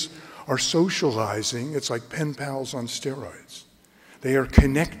kids are socializing. It's like pen pals on steroids. They are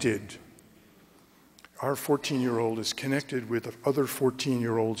connected. Our 14-year-old is connected with other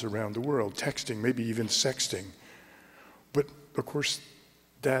 14-year-olds around the world, texting, maybe even sexting. But, of course,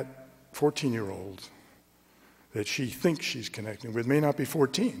 that 14-year-old that she thinks she's connecting with may not be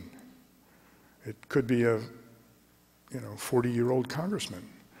 14. It could be a 40-year-old congressman.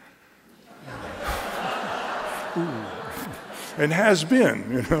 And has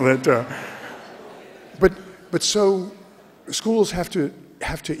been, but so schools have to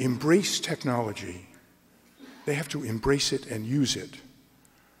embrace technology. They have to embrace it and use it.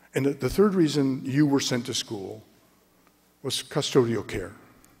 And the third reason you were sent to school was custodial care.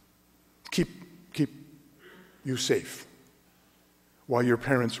 Keep you safe while your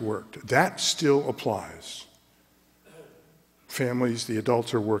parents worked. That still applies. Families, the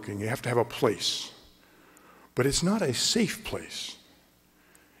adults are working. You have to have a place. But it's not a safe place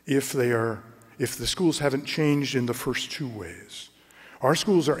if the schools haven't changed in the first 2 ways. Our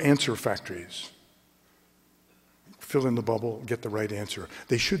schools are answer factories. Fill in the bubble, get the right answer.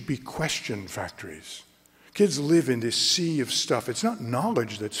 They should be question factories. Kids live in this sea of stuff. It's not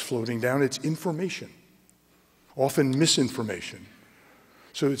knowledge that's floating down, it's information, often misinformation.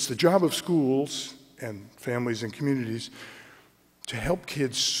 So it's the job of schools and families and communities to help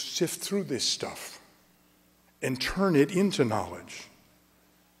kids sift through this stuff and turn it into knowledge.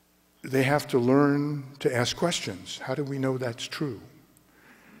 They have to learn to ask questions. How do we know that's true?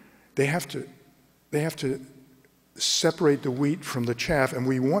 They have to separate the wheat from the chaff, and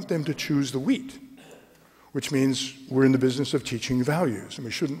we want them to choose the wheat, which means we're in the business of teaching values, and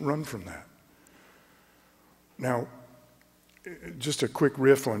we shouldn't run from that. Now, just a quick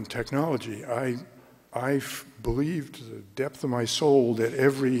riff on technology. I believed to the depth of my soul that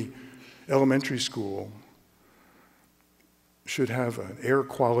every elementary school should have an air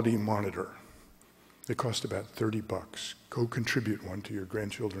quality monitor. They cost about $30. Go contribute one to your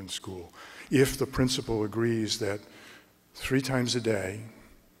grandchildren's school. If the principal agrees that 3 times a day,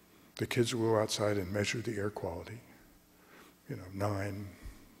 the kids will go outside and measure the air quality, 9,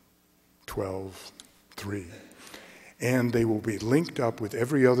 12, 3. And they will be linked up with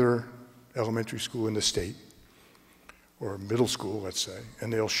every other elementary school in the state, or middle school, let's say,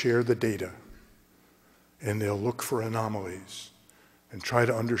 and they'll share the data. And they'll look for anomalies and try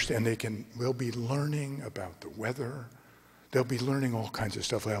to understand. They'll be learning about the weather. They'll be learning all kinds of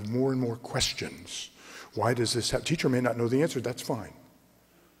stuff. They'll have more and more questions. Why does this happen? Teacher may not know the answer, that's fine.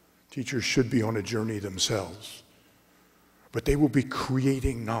 Teachers should be on a journey themselves. But they will be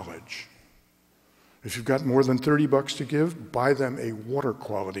creating knowledge. If you've got more than $30 to give, buy them a water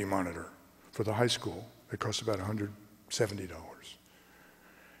quality monitor for the high school. It costs about $170.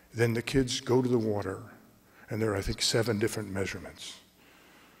 Then the kids go to the water, and there are, I think, 7 different measurements.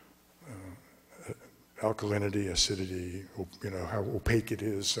 Alkalinity, acidity, how opaque it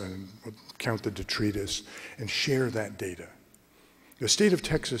is, and count the detritus, and share that data. The state of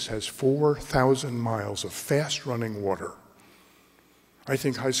Texas has 4,000 miles of fast-running water. I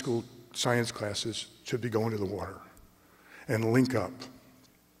think high school science classes should be going to the water and link up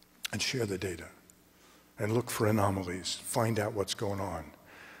and share the data. and look for anomalies, find out what's going on.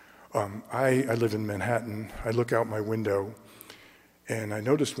 I live in Manhattan. I look out my window, and I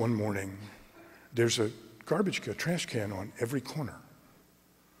noticed one morning there's a trash can on every corner.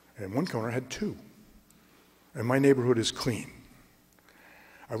 And one corner had 2. And my neighborhood is clean.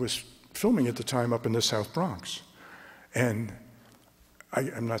 I was filming at the time up in the South Bronx. And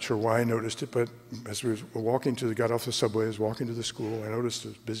I'm not sure why I noticed it, but as we were got off the subway, I was walking to the school, I noticed a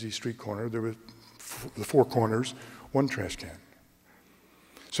busy street corner. There were the 4 corners, 1 trash can.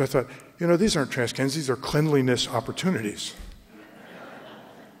 So I thought, these aren't trash cans, these are cleanliness opportunities.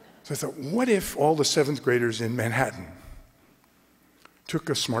 So I thought, what if all the 7th graders in Manhattan took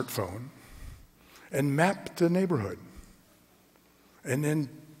a smartphone and mapped the neighborhood and then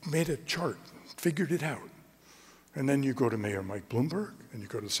made a chart, figured it out. And then you go to Mayor Mike Bloomberg and you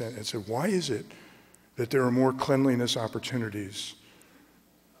go to the Senate and say, why is it that there are more cleanliness opportunities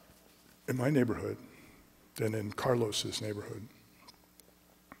in my neighborhood than in Carlos's neighborhood?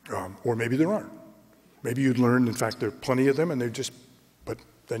 Or maybe there aren't. Maybe you'd learn, in fact, there are plenty of them, and but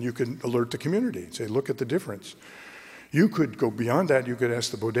then you can alert the community and say, look at the difference. You could go beyond that. You could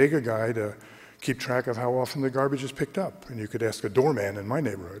ask the bodega guy to keep track of how often the garbage is picked up. And you could ask a doorman in my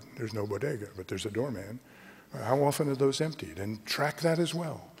neighborhood. There's no bodega, but there's a doorman. How often are those emptied? And track that as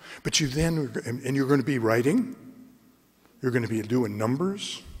well. But you're going to be writing. You're going to be doing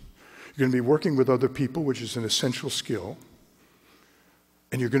numbers. You're going to be working with other people, which is an essential skill.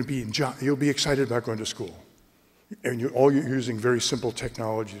 And you'll be excited about going to school. And you're using very simple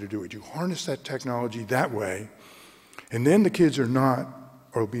technology to do it. You harness that technology that way, and then the kids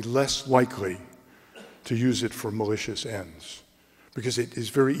will be less likely to use it for malicious ends, because it is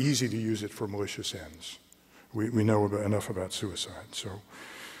very easy to use it for malicious ends. We know enough about suicide.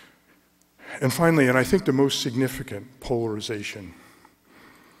 And finally, and I think the most significant polarization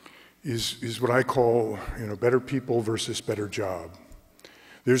is what I call, better people versus better job.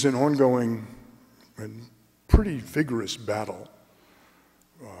 There's an ongoing and pretty vigorous battle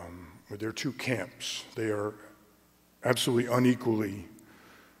where there are 2 camps. They are absolutely unequally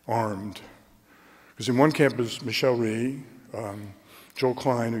armed. Because in one camp is Michelle Rhee, Joel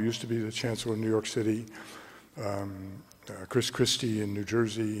Klein, who used to be the chancellor of New York City, Chris Christie in New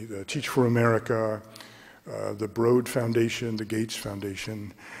Jersey, Teach for America, the Broad Foundation, the Gates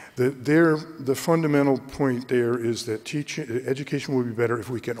Foundation. The fundamental point there is that education will be better if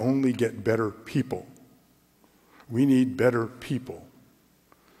we can only get better people. We need better people.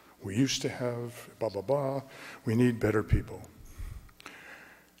 We used to have blah, blah, blah. We need better people.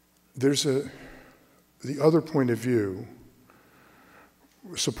 There's the other point of view,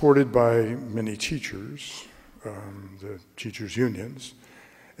 supported by many teachers, the teachers' unions,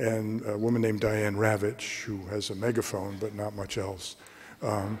 and a woman named Diane Ravitch, who has a megaphone but not much else,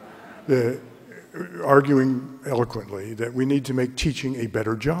 arguing eloquently that we need to make teaching a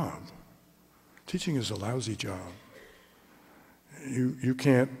better job. Teaching is a lousy job. You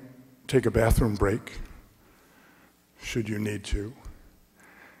can't take a bathroom break, should you need to.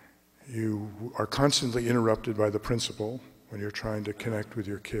 You are constantly interrupted by the principal when you're trying to connect with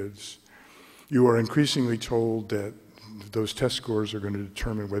your kids. You are increasingly told that those test scores are going to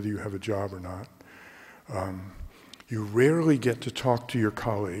determine whether you have a job or not. You rarely get to talk to your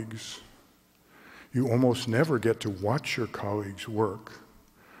colleagues. You almost never get to watch your colleagues work.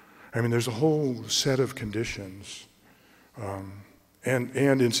 I mean, there's a whole set of conditions. And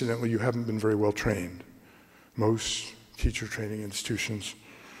incidentally, you haven't been very well trained. Most teacher training institutions,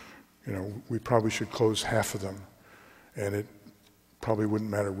 we probably should close half of them, and it probably wouldn't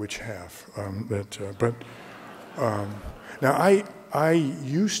matter which half. Now, I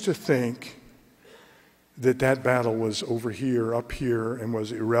used to think that battle was over here, up here, and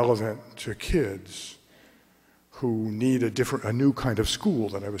was irrelevant to kids who need a new kind of school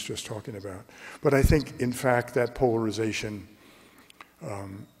that I was just talking about. But I think, in fact, that polarization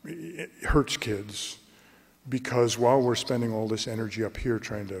it hurts kids, because while we're spending all this energy up here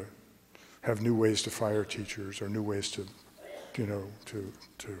trying to have new ways to fire teachers or new ways to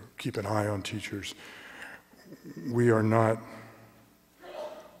keep an eye on teachers, we are not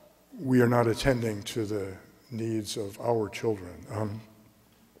attending to the needs of our children.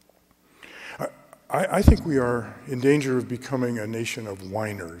 I think we are in danger of becoming a nation of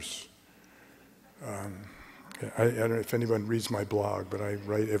whiners. I don't know if anyone reads my blog, but I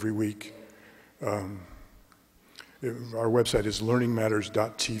write every week. Our website is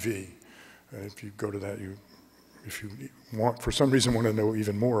learningmatters.tv. If you go to that, if you for some reason want to know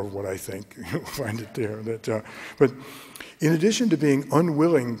even more of what I think, you'll find it there. But in addition to being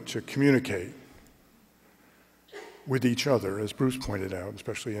unwilling to communicate, with each other, as Bruce pointed out,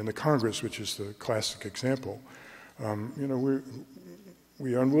 especially in the Congress, which is the classic example. You know,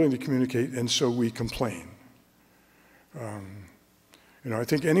 we are unwilling to communicate, and so we complain. You know, I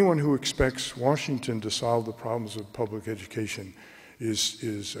think anyone who expects Washington to solve the problems of public education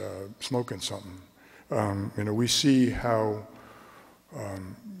is smoking something. You know, we see how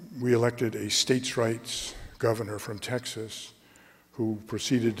we elected a states' rights governor from Texas who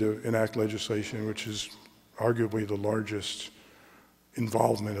proceeded to enact legislation which is arguably the largest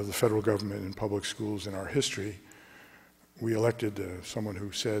involvement of the federal government in public schools in our history. We elected someone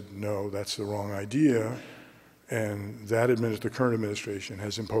who said, no, that's the wrong idea, and that the current administration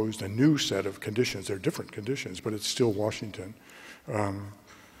has imposed a new set of conditions. They're different conditions, but it's still Washington. And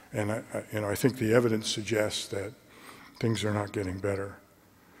I think the evidence suggests that things are not getting better.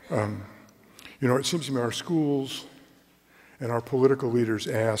 You know, it seems to me our schools and our political leaders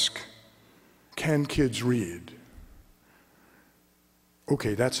ask, can kids read?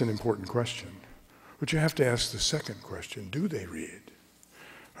 Okay, that's an important question. But you have to ask the second question, do they read?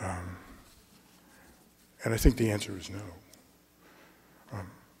 And I think the answer is no.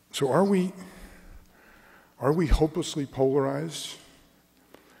 So are we hopelessly polarized?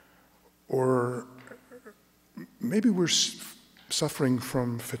 Or maybe we're suffering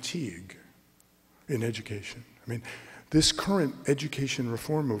from fatigue in education. I mean, this current education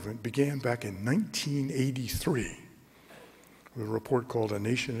reform movement began back in 1983 with a report called A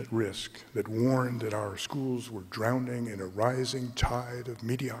Nation at Risk that warned that our schools were drowning in a rising tide of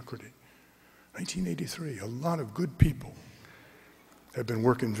mediocrity. 1983, a lot of good people have been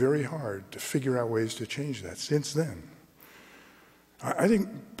working very hard to figure out ways to change that since then. I think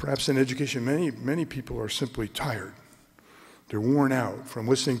perhaps in education, many people are simply tired. They're worn out from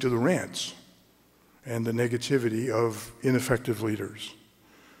listening to the rants and the negativity of ineffective leaders.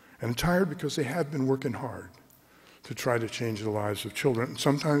 And tired because they have been working hard to try to change the lives of children,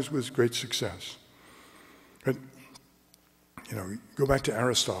 sometimes with great success. But, you know, go back to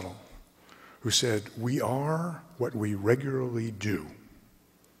Aristotle, who said, we are what we regularly do.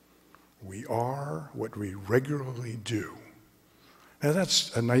 We are what we regularly do. Now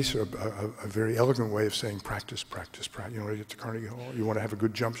that's a nice, a very elegant way of saying practice, practice, practice. You want to get to Carnegie Hall? You want to have a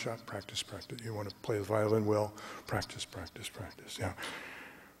good jump shot? Practice, practice. You want to play the violin well? Practice, practice, practice. Yeah.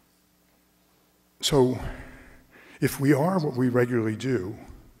 So if we are what we regularly do,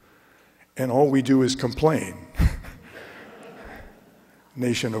 and all we do is complain,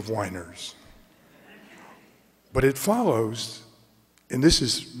 nation of whiners. But it follows, and this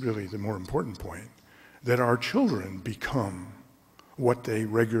is really the more important point, that our children become what they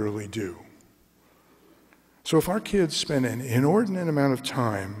regularly do. So if our kids spend an inordinate amount of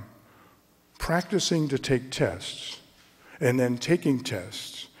time practicing to take tests and then taking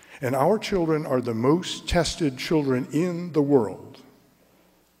tests, and our children are the most tested children in the world,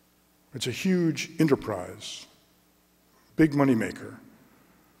 it's a huge enterprise, big moneymaker.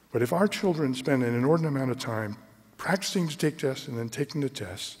 But if our children spend an inordinate amount of time practicing to take tests and then taking the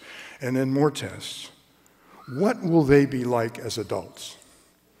tests and then more tests, what will they be like as adults?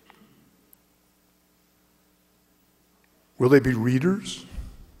 Will they be readers?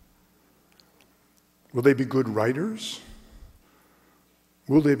 Will they be good writers?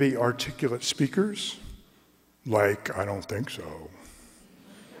 Will they be articulate speakers? Like, I don't think so.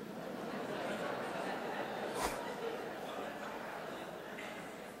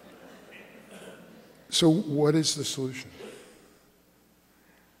 So what is the solution?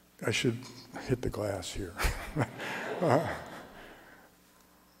 I should hit the glass here.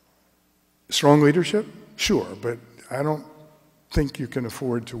 Strong leadership? Sure, but I don't think you can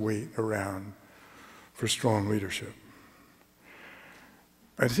afford to wait around for strong leadership.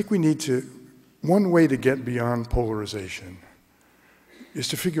 I think we need to, one way to get beyond polarization is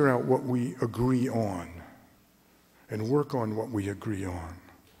to figure out what we agree on and work on what we agree on.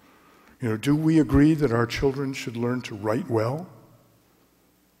 You know, do we agree that our children should learn to write well?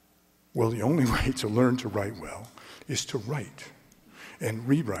 Well, the only way to learn to write well is to write and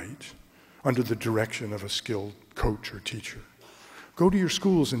rewrite under the direction of a skilled coach or teacher. Go to your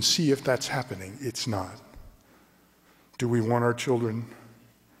schools and see if that's happening. It's not. Do we want our children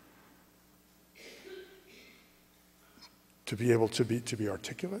to be able to be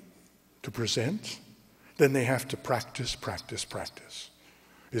articulate, to present? Then they have to practice, practice, practice.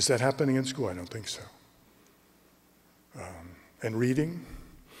 Is that happening in school? I don't think so. And reading?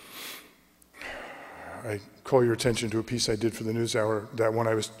 I call your attention to a piece I did for the NewsHour that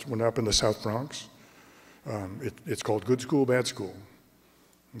when up in the South Bronx. It's called Good School, Bad School.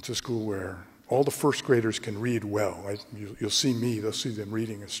 It's a school where all the first graders can read well. You'll see me, they'll see them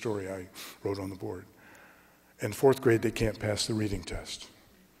reading a story I wrote on the board. In fourth grade, they can't pass the reading test.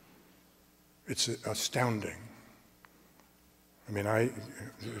 It's astounding. I mean,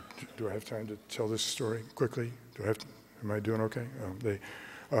 do I have time to tell this story quickly? Am I doing okay?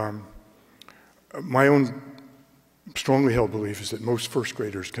 My own strongly held belief is that most first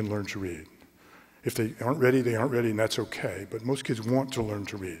graders can learn to read. If they aren't ready, they aren't ready, and that's okay. But most kids want to learn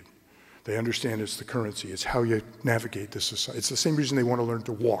to read. They understand it's the currency. It's how you navigate this society. It's the same reason they want to learn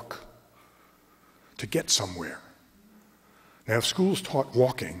to walk, to get somewhere. Now, if schools taught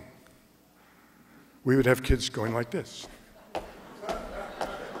walking, we would have kids going like this.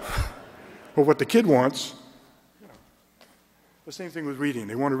 But what the kid wants, the same thing with reading.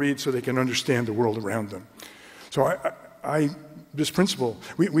 They want to read so they can understand the world around them. So this principle,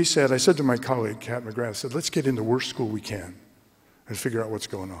 I said to my colleague, Kat McGrath, I said, let's get in the worst school we can and figure out what's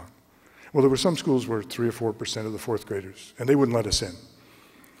going on. Well, there were some schools where 3 or 4% of the fourth graders, and they wouldn't let us in.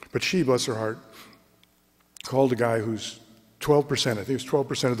 But she, bless her heart, called a guy who's 12%, I think it was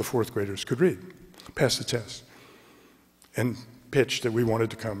 12% of the fourth graders could read, passed the test, and pitched that we wanted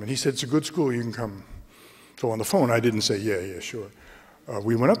to come. And he said, it's a good school, you can come. So on the phone, I didn't say, yeah, sure.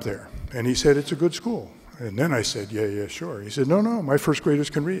 We went up there, and he said, it's a good school. And then I said, yeah, sure. He said, no, my first graders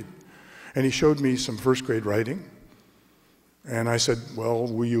can read. And he showed me some first grade writing. And I said, well,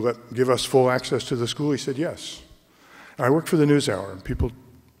 will you give us full access to the school? He said, yes. I work for the NewsHour, and people,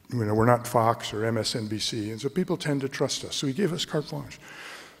 we're not Fox or MSNBC, and so people tend to trust us. So he gave us carte blanche.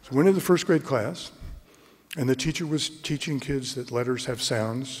 So we went into the first grade class, and the teacher was teaching kids that letters have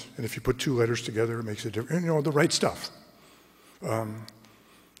sounds, and if you put 2 letters together, it makes a difference, the right stuff. And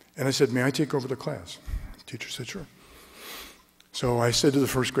I said, may I take over the class? The teacher said, sure. So I said to the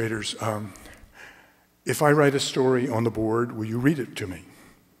first graders, if I write a story on the board, will you read it to me?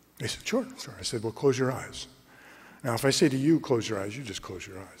 They said, sure. I said, well, close your eyes. Now, if I say to you, close your eyes, you just close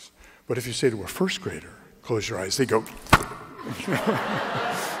your eyes. But if you say to a first grader, close your eyes, they go.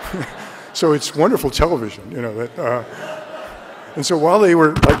 So it's wonderful television, and so while they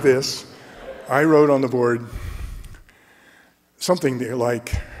were like this, I wrote on the board something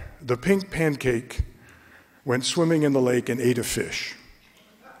like, the pink pancake went swimming in the lake and ate a fish.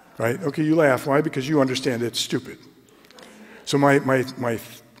 Right? Okay, you laugh. Why? Because you understand it's stupid. So my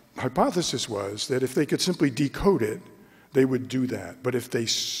hypothesis was that if they could simply decode it, they would do that. But if they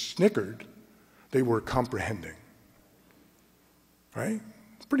snickered, they were comprehending. Right?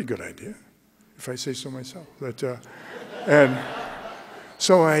 Pretty good idea, if I say so myself. And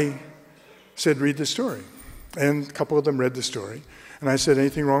so I said, read the story. And a couple of them read the story. And I said,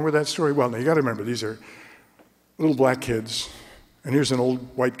 anything wrong with that story? Well, now you got to remember, these are little black kids. And here's an old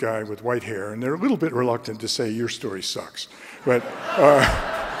white guy with white hair, and they're a little bit reluctant to say, your story sucks. But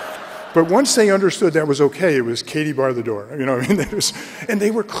once they understood that was okay, it was Katie bar the door. And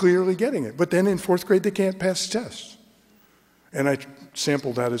they were clearly getting it. But then in fourth grade, they can't pass the test. And I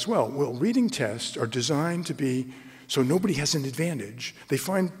sampled that as well. Well, reading tests are designed to be so nobody has an advantage. They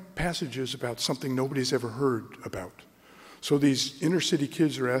find passages about something nobody's ever heard about. So these inner city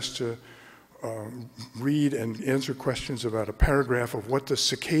kids are asked to read and answer questions about a paragraph of what the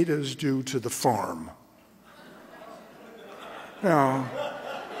cicadas do to the farm. Now,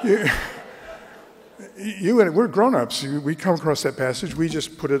 we're grown-ups. We come across that passage, we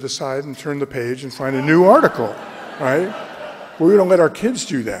just put it aside and turn the page and find a new article, right? We don't let our kids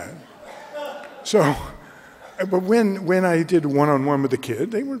do that. So, but when I did one-on-one with the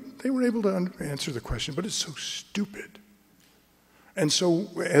kid, they were able to answer the question, but it's so stupid. And so,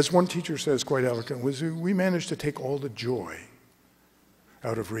 as one teacher says quite eloquently, we managed to take all the joy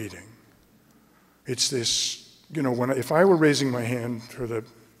out of reading. It's this, if I were raising my hand for the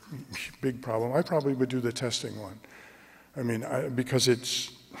big problem, I probably would do the testing one. I mean, because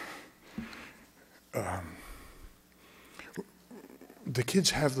it's, the kids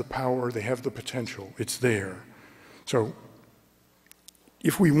have the power, they have the potential, it's there. So,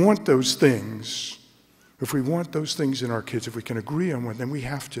 if we want those things, in our kids, if we can agree on one, then we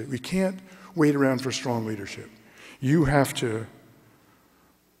have to. We can't wait around for strong leadership. You have to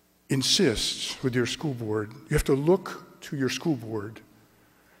insist with your school board. You have to look to your school board.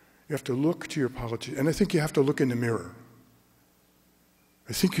 You have to look to your politicians. And I think you have to look in the mirror.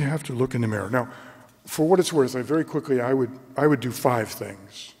 Now, for what it's worth, very quickly, I would do 5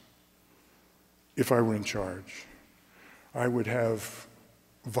 things if I were in charge. I would have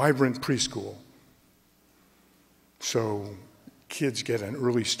vibrant preschool. So kids get an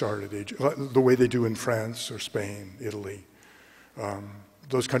early start at age, the way they do in France or Spain, Italy,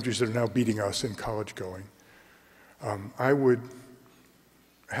 those countries that are now beating us in college going. I would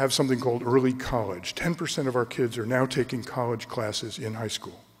have something called early college. 10% of our kids are now taking college classes in high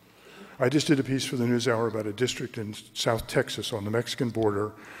school. I just did a piece for the NewsHour about a district in South Texas on the Mexican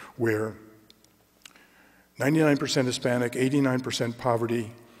border where 99% Hispanic, 89%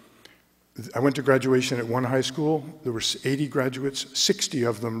 poverty. I went to graduation at one high school. There were 80 graduates. 60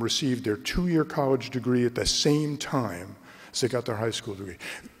 of them received their 2-year college degree at the same time as they got their high school degree.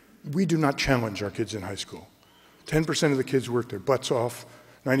 We do not challenge our kids in high school. 10% of the kids work their butts off.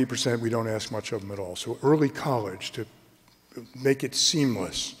 90% we don't ask much of them at all. So early college to make it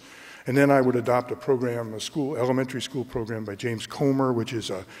seamless. And then I would adopt a program, elementary school program by James Comer, which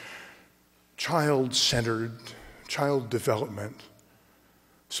is a child-centered, child development,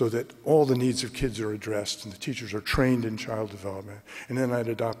 so that all the needs of kids are addressed and the teachers are trained in child development. And then I'd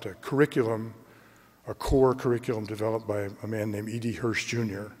adopt a curriculum, a core curriculum developed by a man named E.D. Hirsch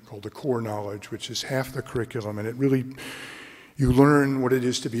Jr. called the Core Knowledge, which is half the curriculum, and it really, you learn what it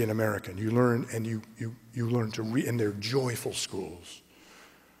is to be an American. You learn, and you learn to read, and they're joyful schools.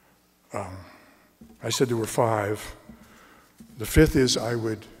 I said there were 5. The 5th is I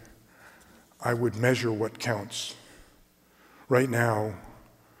would measure what counts. Right now,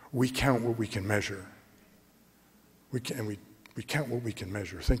 we count what we can measure. We count what we can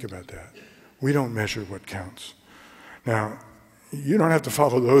measure. Think about that. We don't measure what counts. Now, you don't have to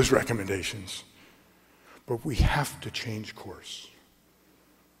follow those recommendations, but we have to change course.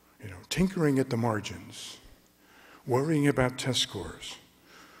 You know, tinkering at the margins, worrying about test scores,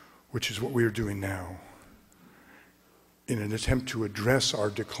 which is what we are doing now, in an attempt to address our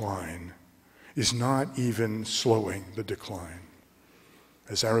decline, is not even slowing the decline.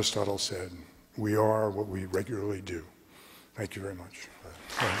 As Aristotle said, we are what we regularly do. Thank you very much.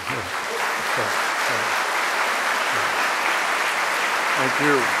 Thank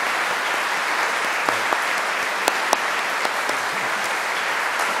you.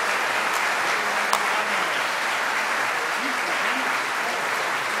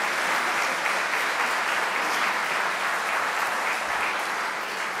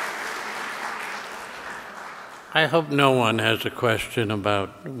 I hope no one has a question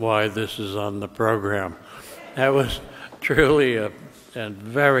about why this is on the program. That was truly a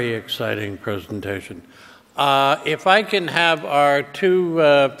very exciting presentation. If I can have our 2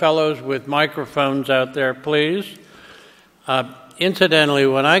 fellows with microphones out there, please. Incidentally,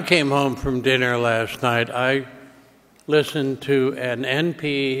 when I came home from dinner last night, I listened to an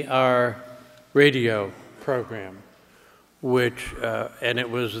NPR radio program, which, and it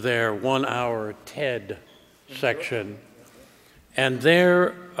was their 1-hour TED section, and their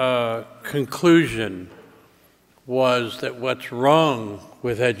conclusion was that what's wrong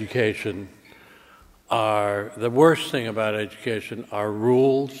with education are, the worst thing about education are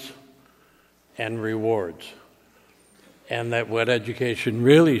rules and rewards, and that what education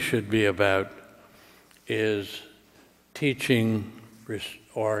really should be about is teaching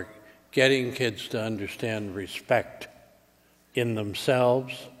or getting kids to understand respect in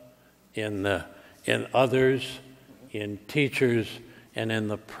themselves, in others, in teachers, and in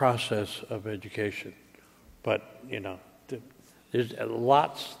the process of education. But, you know, there's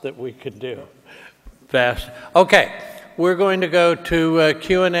lots that we could do. Fast. Okay, we're going to go to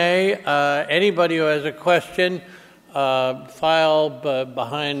Q&A. Anybody who has a question, file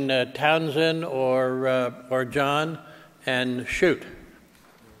behind Townsend or John, and shoot.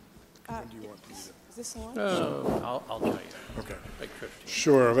 Is this on? I'll tell you. Okay.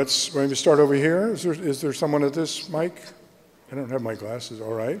 Sure. Let's maybe start over here. Is there someone at this mic? I don't have my glasses.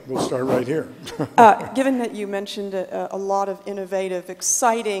 All right. We'll start right here. Given that you mentioned a lot of innovative,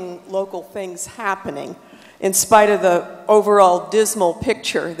 exciting local things happening, in spite of the overall dismal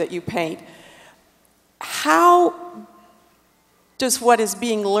picture that you paint, how does what is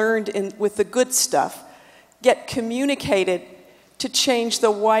being learned with the good stuff get communicated to change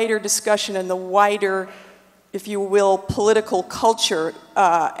the wider discussion and the wider, if you will, political culture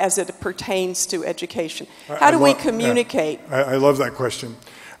as it pertains to education? How do we communicate? Yeah, I love that question.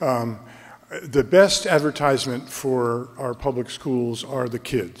 The best advertisement for our public schools are the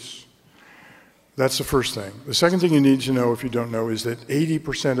kids. That's the first thing. The second thing you need to know, if you don't know, is that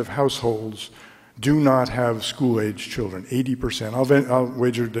 80% of households do not have school-age children. 80%. I'll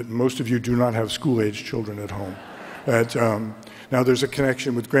wager that most of you do not have school-age children at home. Now there's a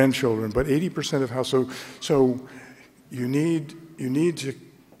connection with grandchildren, but 80% of households. So you need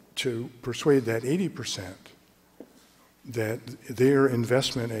to persuade that 80% that their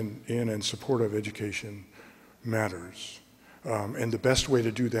investment in and support of education matters. And the best way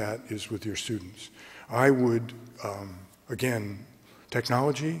to do that is with your students. I would, again,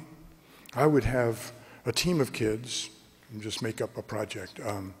 technology, I would have a team of kids, just make up a project,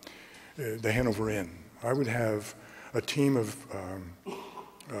 the Hanover Inn. I would have a team of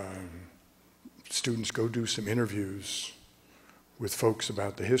students go do some interviews with folks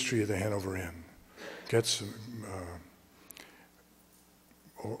about the history of the Hanover Inn. Get some,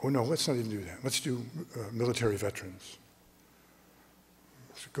 no, let's not even do that. Let's do military veterans.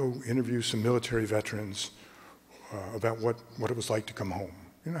 Let's go interview some military veterans about what it was like to come home.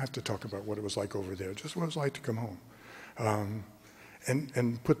 You don't have to talk about what it was like over there, just what it was like to come home.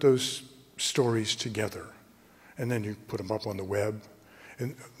 And put those stories together. And then you put them up on the web.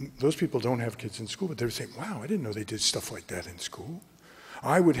 And those people don't have kids in school, but they're saying, wow, I didn't know they did stuff like that in school.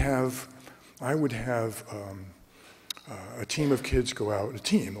 I would have a team of kids go out, a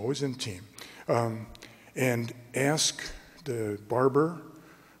team, always in a team, and ask the barber,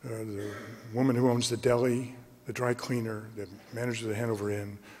 the woman who owns the deli, the dry cleaner, the manager of the Hanover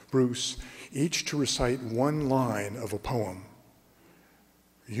Inn, Bruce, each to recite one line of a poem.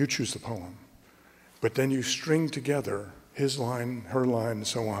 You choose the poem. But then you string together his line, her line, and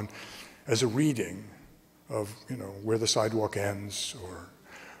so on, as a reading of, where the sidewalk ends, or,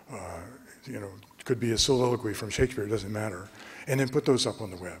 it could be a soliloquy from Shakespeare, it doesn't matter. And then put those up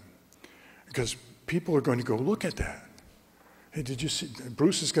on the web. Because people are going to go look at that. Hey, did you see,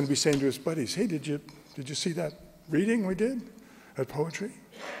 Bruce is going to be saying to his buddies, hey, did you see that reading we did? That poetry?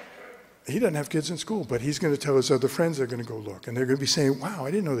 He doesn't have kids in school, but he's going to tell his other friends they're going to go look. And they're going to be saying, wow,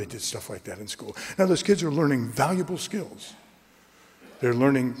 I didn't know they did stuff like that in school. Now, those kids are learning valuable skills. They're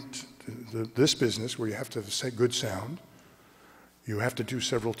learning this business where you have to say good sound. You have to do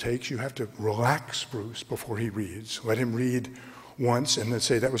several takes. You have to relax Bruce before he reads. Let him read once and then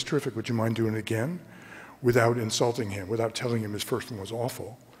say, that was terrific, would you mind doing it again? Without insulting him, without telling him his first one was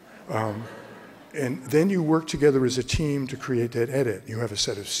awful. And then you work together as a team to create that edit. You have a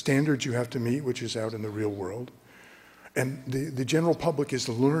set of standards you have to meet, which is out in the real world. And the general public is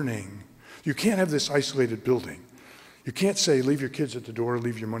learning. You can't have this isolated building. You can't say, leave your kids at the door,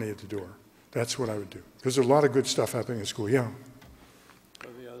 leave your money at the door. That's what I would do. Because there's a lot of good stuff happening in school, yeah. Go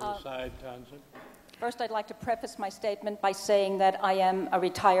to the other side, Townsend. First, I'd like to preface my statement by saying that I am a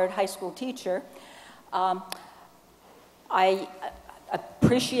retired high school teacher. I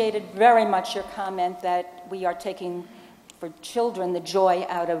appreciated very much your comment that we are taking for children the joy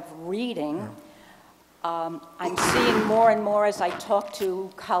out of reading. I'm seeing more and more as I talk to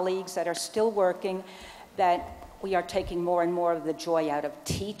colleagues that are still working that we are taking more and more of the joy out of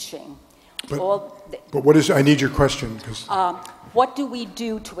teaching. But what is, I need your question. What do we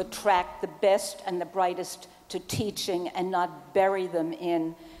do to attract the best and the brightest to teaching and not bury them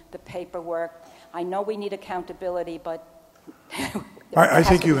in the paperwork? I know we need accountability, but I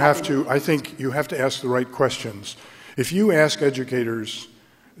think you have to ask the right questions. If you ask educators,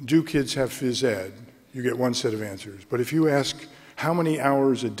 do kids have phys ed? You get one set of answers. But if you ask, how many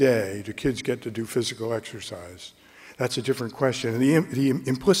hours a day do kids get to do physical exercise? That's a different question. And the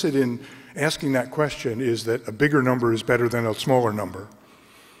implicit in asking that question is that a bigger number is better than a smaller number.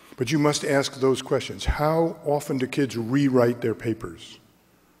 But you must ask those questions. How often do kids rewrite their papers?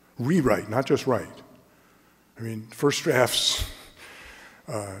 Rewrite, not just write. I mean, first drafts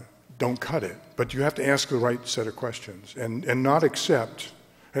don't cut it, but you have to ask the right set of questions and not accept,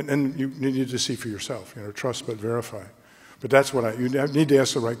 and you need to see for yourself, trust but verify. But that's what you need to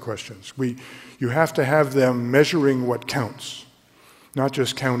ask the right questions. You have to have them measuring what counts, not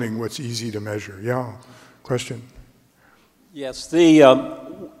just counting what's easy to measure. Yeah, question? Yes,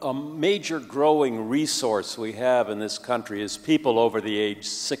 a major growing resource we have in this country is people over the age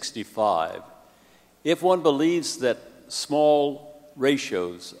 65. If one believes that small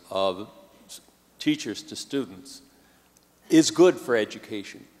ratios of teachers to students is good for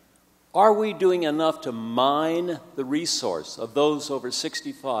education, are we doing enough to mine the resource of those over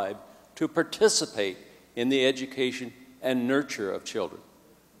 65 to participate in the education and nurture of children?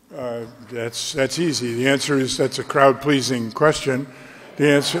 That's easy. The answer is that's a crowd-pleasing question.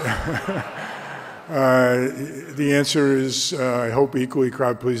 The answer is, I hope, equally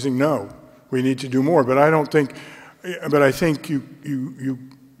crowd-pleasing. No, we need to do more. But I think you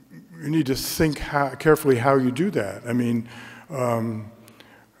need to think carefully how you do that. I mean,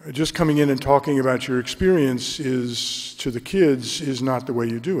 just coming in and talking about your experience to the kids is not the way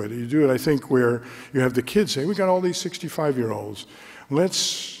you do it. You do it, I think, where you have the kids say, we got all these 65-year-olds.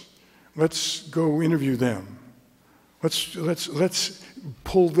 Let's go interview them. Let's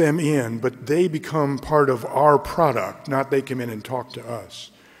pull them in, but they become part of our product, not they come in and talk to us.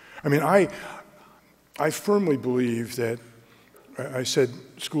 I mean, I firmly believe that, I said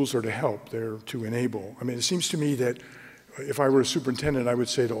schools are to help, they're to enable. I mean, it seems to me that if I were a superintendent, I would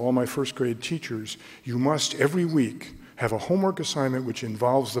say to all my first grade teachers, you must every week have a homework assignment which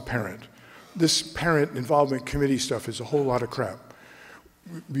involves the parent. This parent involvement committee stuff is a whole lot of crap.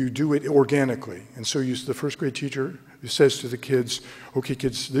 you do it organically. And so the first grade teacher says to the kids, okay,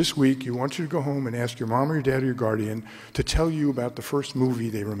 kids, this week you want you to go home and ask your mom or your dad or your guardian to tell you about the first movie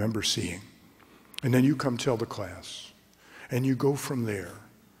they remember seeing. And then you come tell the class. And you go from there.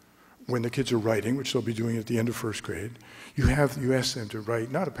 When the kids are writing, which they'll be doing at the end of first grade, you ask them to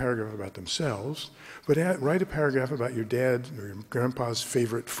write not a paragraph about themselves, but write a paragraph about your dad or your grandpa's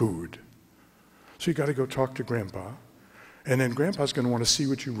favorite food. So you got to go talk to grandpa, and then grandpa's going to want to see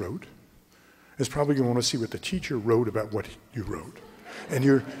what you wrote. Is probably going to want to see what the teacher wrote about what you wrote.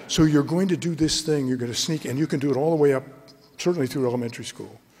 And so you're going to do this thing, you're going to sneak, and you can do it all the way up, certainly through elementary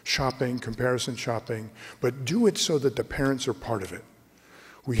school. Shopping, comparison shopping, but do it so that the parents are part of it.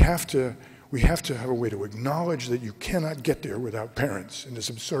 We have to have a way to acknowledge that you cannot get there without parents, and it's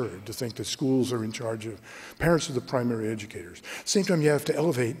absurd to think that schools are in charge of, parents are the primary educators. At the same time, you have to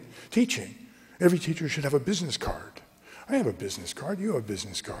elevate teaching. Every teacher should have a business card. I have a business card, you have a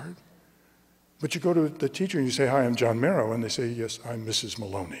business card. But you go to the teacher and you say, hi, I'm John Merrow, and they say, yes, I'm Mrs.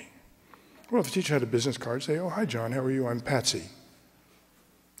 Maloney. Well, if the teacher had a business card, say, oh, hi, John, how are you? I'm Patsy.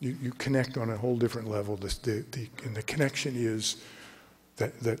 You connect on a whole different level, and the connection is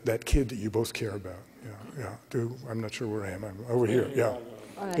that kid that you both care about. I'm not sure where I am. I'm over here.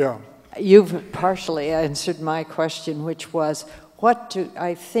 Yeah. You've partially answered my question, which was, what do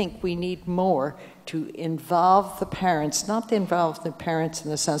I think we need more to involve the parents, not to involve the parents in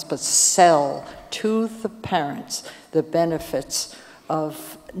the sense, but sell to the parents the benefits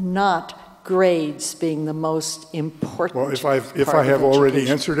of not grades being the most important. Well, if I have already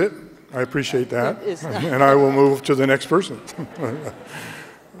answered it, I appreciate that, and I will move to the next person.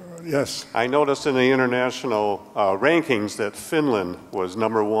 Yes. I noticed in the international rankings that Finland was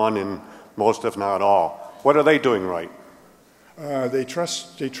 #1 in most, if not all. What are they doing right? They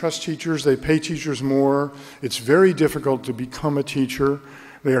trust teachers. They pay teachers more. It's very difficult to become a teacher.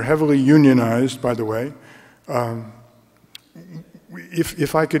 They are heavily unionized, by the way.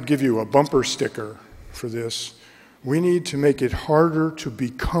 If I could give you a bumper sticker for this, we need to make it harder to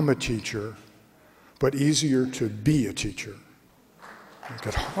become a teacher, but easier to be a teacher.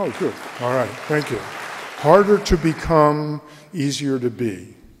 Oh, good. All right. Thank you. Harder to become, easier to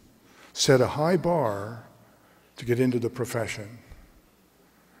be. Set a high bar to get into the profession.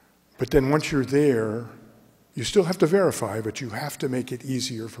 But then once you're there, you still have to verify, but you have to make it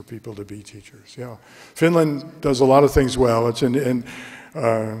easier for people to be teachers. Yeah, Finland does a lot of things well.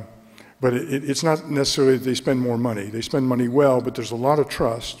 But it's not necessarily that they spend more money. They spend money well, but there's a lot of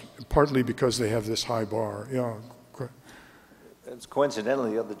trust, partly because they have this high bar. Yeah. It's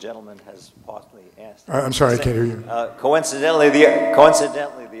coincidentally, the other gentleman has partly asked. I'm sorry, I can't hear you. Coincidentally,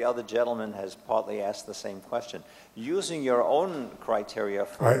 the other gentleman has partly asked the same question. Using your own criteria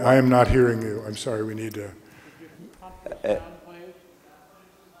for... I am not hearing you. I'm sorry, we need to...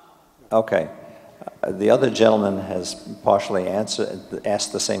 Okay. The other gentleman has partially asked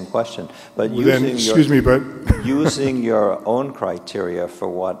the same question. But using your own criteria for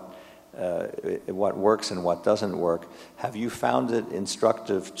what works and what doesn't work, have you found it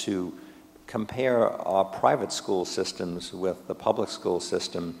instructive to compare our private school systems with the public school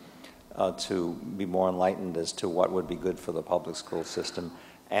system to be more enlightened as to what would be good for the public school system,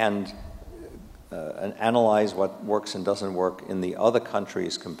 and analyze what works and doesn't work in the other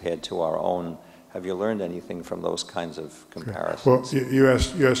countries compared to our own? Have you learned anything from those kinds of comparisons? Well, you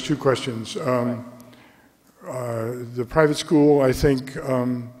asked two questions. The private school, I think,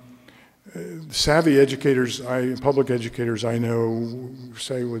 savvy educators, public educators I know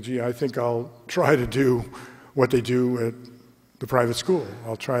say, well, gee, I think I'll try to do what they do at the private school.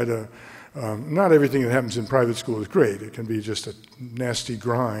 I'll try to, not everything that happens in private school is great. It can be just a nasty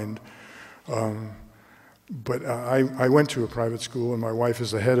grind. But I went to a private school, and my wife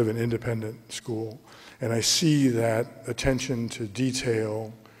is the head of an independent school, and I see that attention to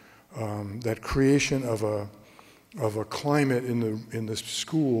detail, that creation of a climate in the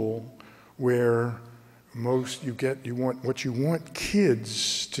school where what you want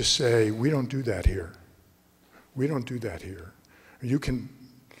kids to say, we don't do that here. We don't do that here. You can,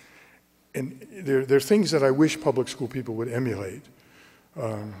 and there are things that I wish public school people would emulate.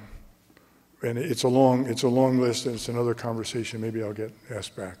 And it's a long list, and it's another conversation. Maybe I'll get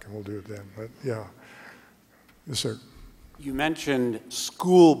asked back, and we'll do it then. But yeah, yes, sir. You mentioned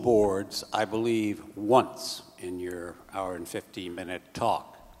school boards, I believe, once in your hour and 15-minute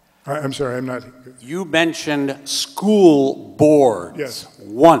talk. I'm sorry, I'm not. You mentioned school boards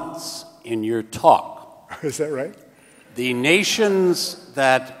once in your talk. Is that right? The nations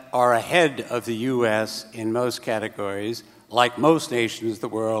that are ahead of the U.S. in most categories, like most nations of the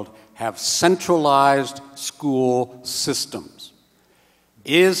world, have centralized school systems.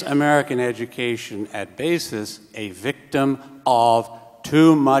 Is American education at basis a victim of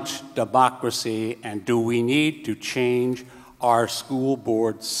too much democracy, and do we need to change our school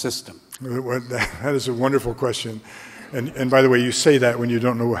board system? That is a wonderful question. And by the way, you say that when you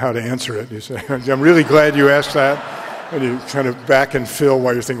don't know how to answer it. You say, I'm really glad you asked that. And you kind of back and fill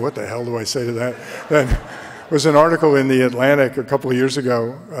while you're thinking, what the hell do I say to that? Then there was an article in the Atlantic a couple of years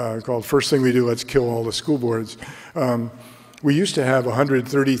ago called First Thing We Do, Let's Kill All the School Boards. We used to have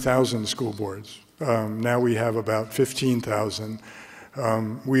 130,000 school boards. Now we have about 15,000.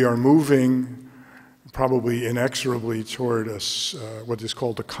 We are moving probably inexorably toward what is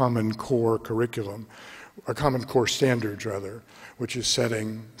called a Common Core curriculum, a Common Core standards rather, which is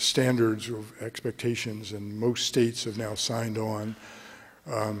setting standards of expectations, and most states have now signed on.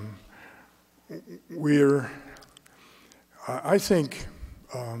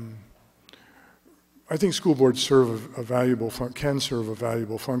 I think school boards serve a valuable can serve a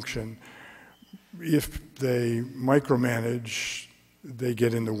valuable function. If they micromanage, they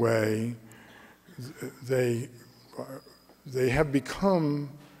get in the way. They have become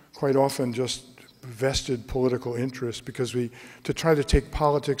quite often just vested political interest, because to try to take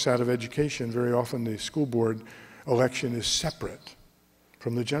politics out of education, very often the school board election is separate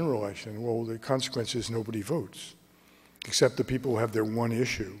from the general election. Well, the consequence is nobody votes, except the people who have their one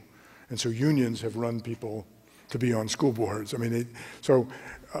issue. And so unions have run people to be on school boards. I mean,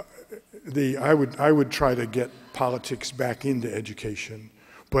 I would try to get politics back into education,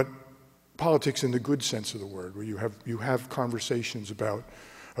 but politics in the good sense of the word, where you have conversations about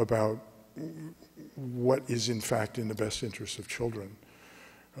what is in fact in the best interest of children.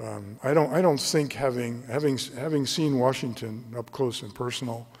 I don't think having seen Washington up close and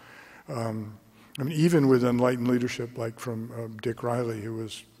personal, I mean, even with enlightened leadership like from Dick Riley, who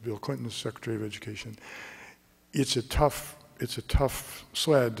was Bill Clinton's Secretary of Education, it's a tough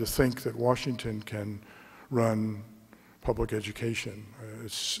sled to think that Washington can run public education.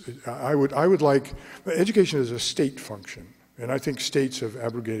 I would like, education is a state function, and I think states have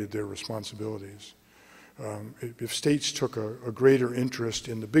abrogated their responsibilities. If states took a greater interest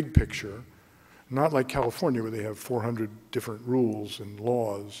in the big picture, not like California where they have 400 different rules and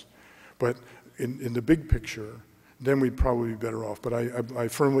laws, but in the big picture, then we'd probably be better off. But I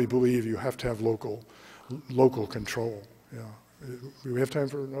firmly believe you have to have local control. Yeah. Do we have time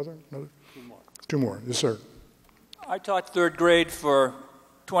for another? Two more. Yes, sir. I taught third grade for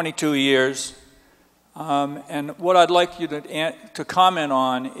 22 years, and what I'd like you to comment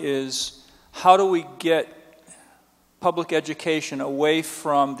on is how do we get public education away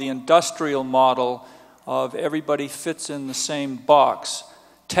from the industrial model of everybody fits in the same box.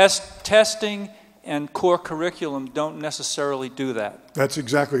 Testing and core curriculum don't necessarily do that. That's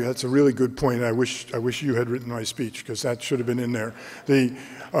a really good point. I wish you had written my speech, because that should have been in there.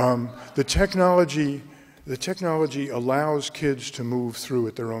 The technology allows kids to move through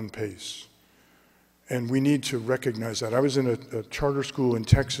at their own pace, and we need to recognize that. I was in a charter school in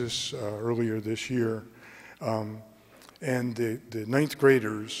Texas earlier this year, and the ninth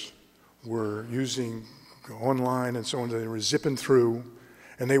graders were using online and so on. They were zipping through,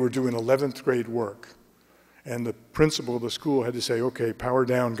 and they were doing 11th grade work. And the principal of the school had to say, okay, power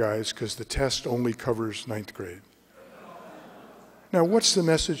down, guys, because the test only covers ninth grade. Now, what's the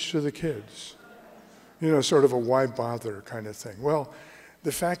message to the kids? You know, sort of a why bother kind of thing. Well,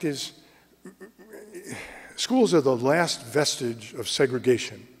 the fact is, schools are the last vestige of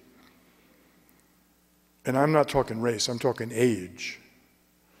segregation. And I'm not talking race, I'm talking age.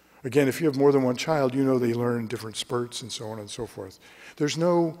 Again, if you have more than one child, you know they learn different spurts and so on and so forth. There's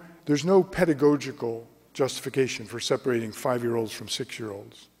no pedagogical justification for separating 5-year-olds from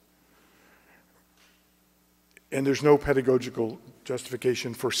 6-year-olds. And there's no pedagogical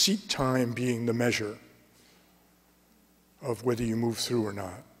justification for seat time being the measure of whether you move through or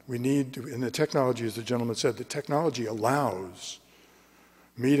not. We need, and the technology, as the gentleman said, the technology allows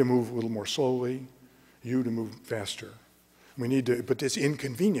me to move a little more slowly, you to move faster. We need to, but it's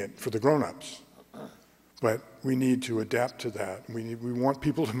inconvenient for the grown-ups. But we need to adapt to that. We want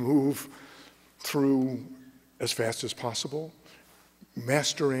people to move through as fast as possible,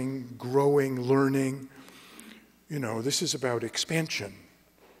 mastering, growing, learning. You know, this is about expansion,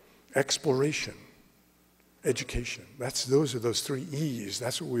 exploration, education. Those are those 3 E's.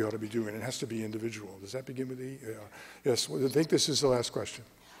 That's what we ought to be doing. It has to be individual. Does that begin with E? Yeah. Yes, I think this is the last question.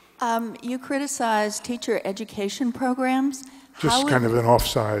 You criticize teacher education programs. Just kind of an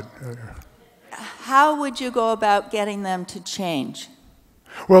offside. How would you go about getting them to change?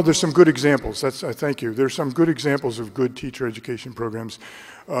 Well, there's some good examples. Thank you. There's some good examples of good teacher education programs.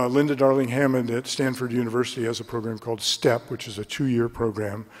 Linda Darling Hammond at Stanford University has a program called STEP, which is a 2-year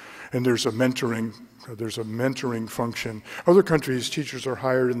program, and there's a mentoring function. Other countries, teachers are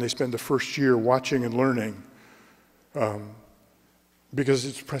hired and they spend the first year watching and learning because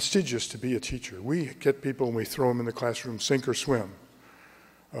it's prestigious to be a teacher. We get people and we throw them in the classroom, sink or swim.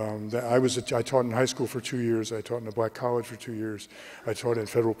 I taught in high school for 2 years. I taught in a black college for 2 years. I taught in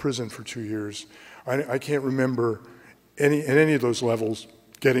federal prison for 2 years. I can't remember at any of those levels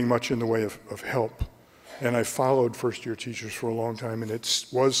getting much in the way of help. And I followed first-year teachers for a long time, and it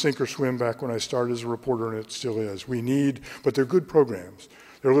was sink or swim back when I started as a reporter, and it still is. But they're good programs.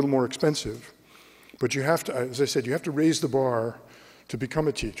 They're a little more expensive. But you have to, as I said, you have to raise the bar to become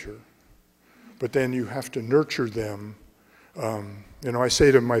a teacher. But then you have to nurture them. I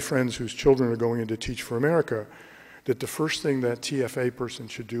say to my friends whose children are going in to Teach for America that the first thing that TFA person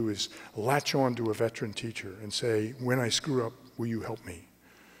should do is latch on to a veteran teacher and say, when I screw up, will you help me?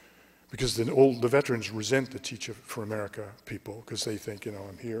 Because the veterans resent the Teach for America people because they think,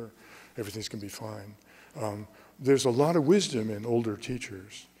 I'm here, everything's going to be fine. There's a lot of wisdom in older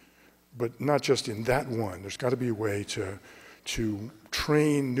teachers, but not just in that one. There's got to be a way to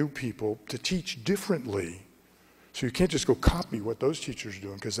train new people to teach differently. So you can't just go copy what those teachers are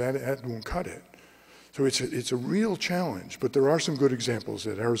doing because that won't cut it. So it's a real challenge, but there are some good examples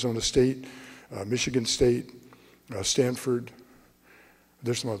at Arizona State, Michigan State, Stanford.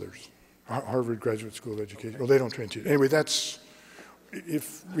 There's some others. Harvard Graduate School of Education. Well, they don't train teachers. Anyway,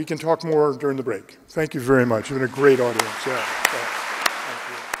 if we can talk more during the break. Thank you very much. You've been a great audience. Yeah.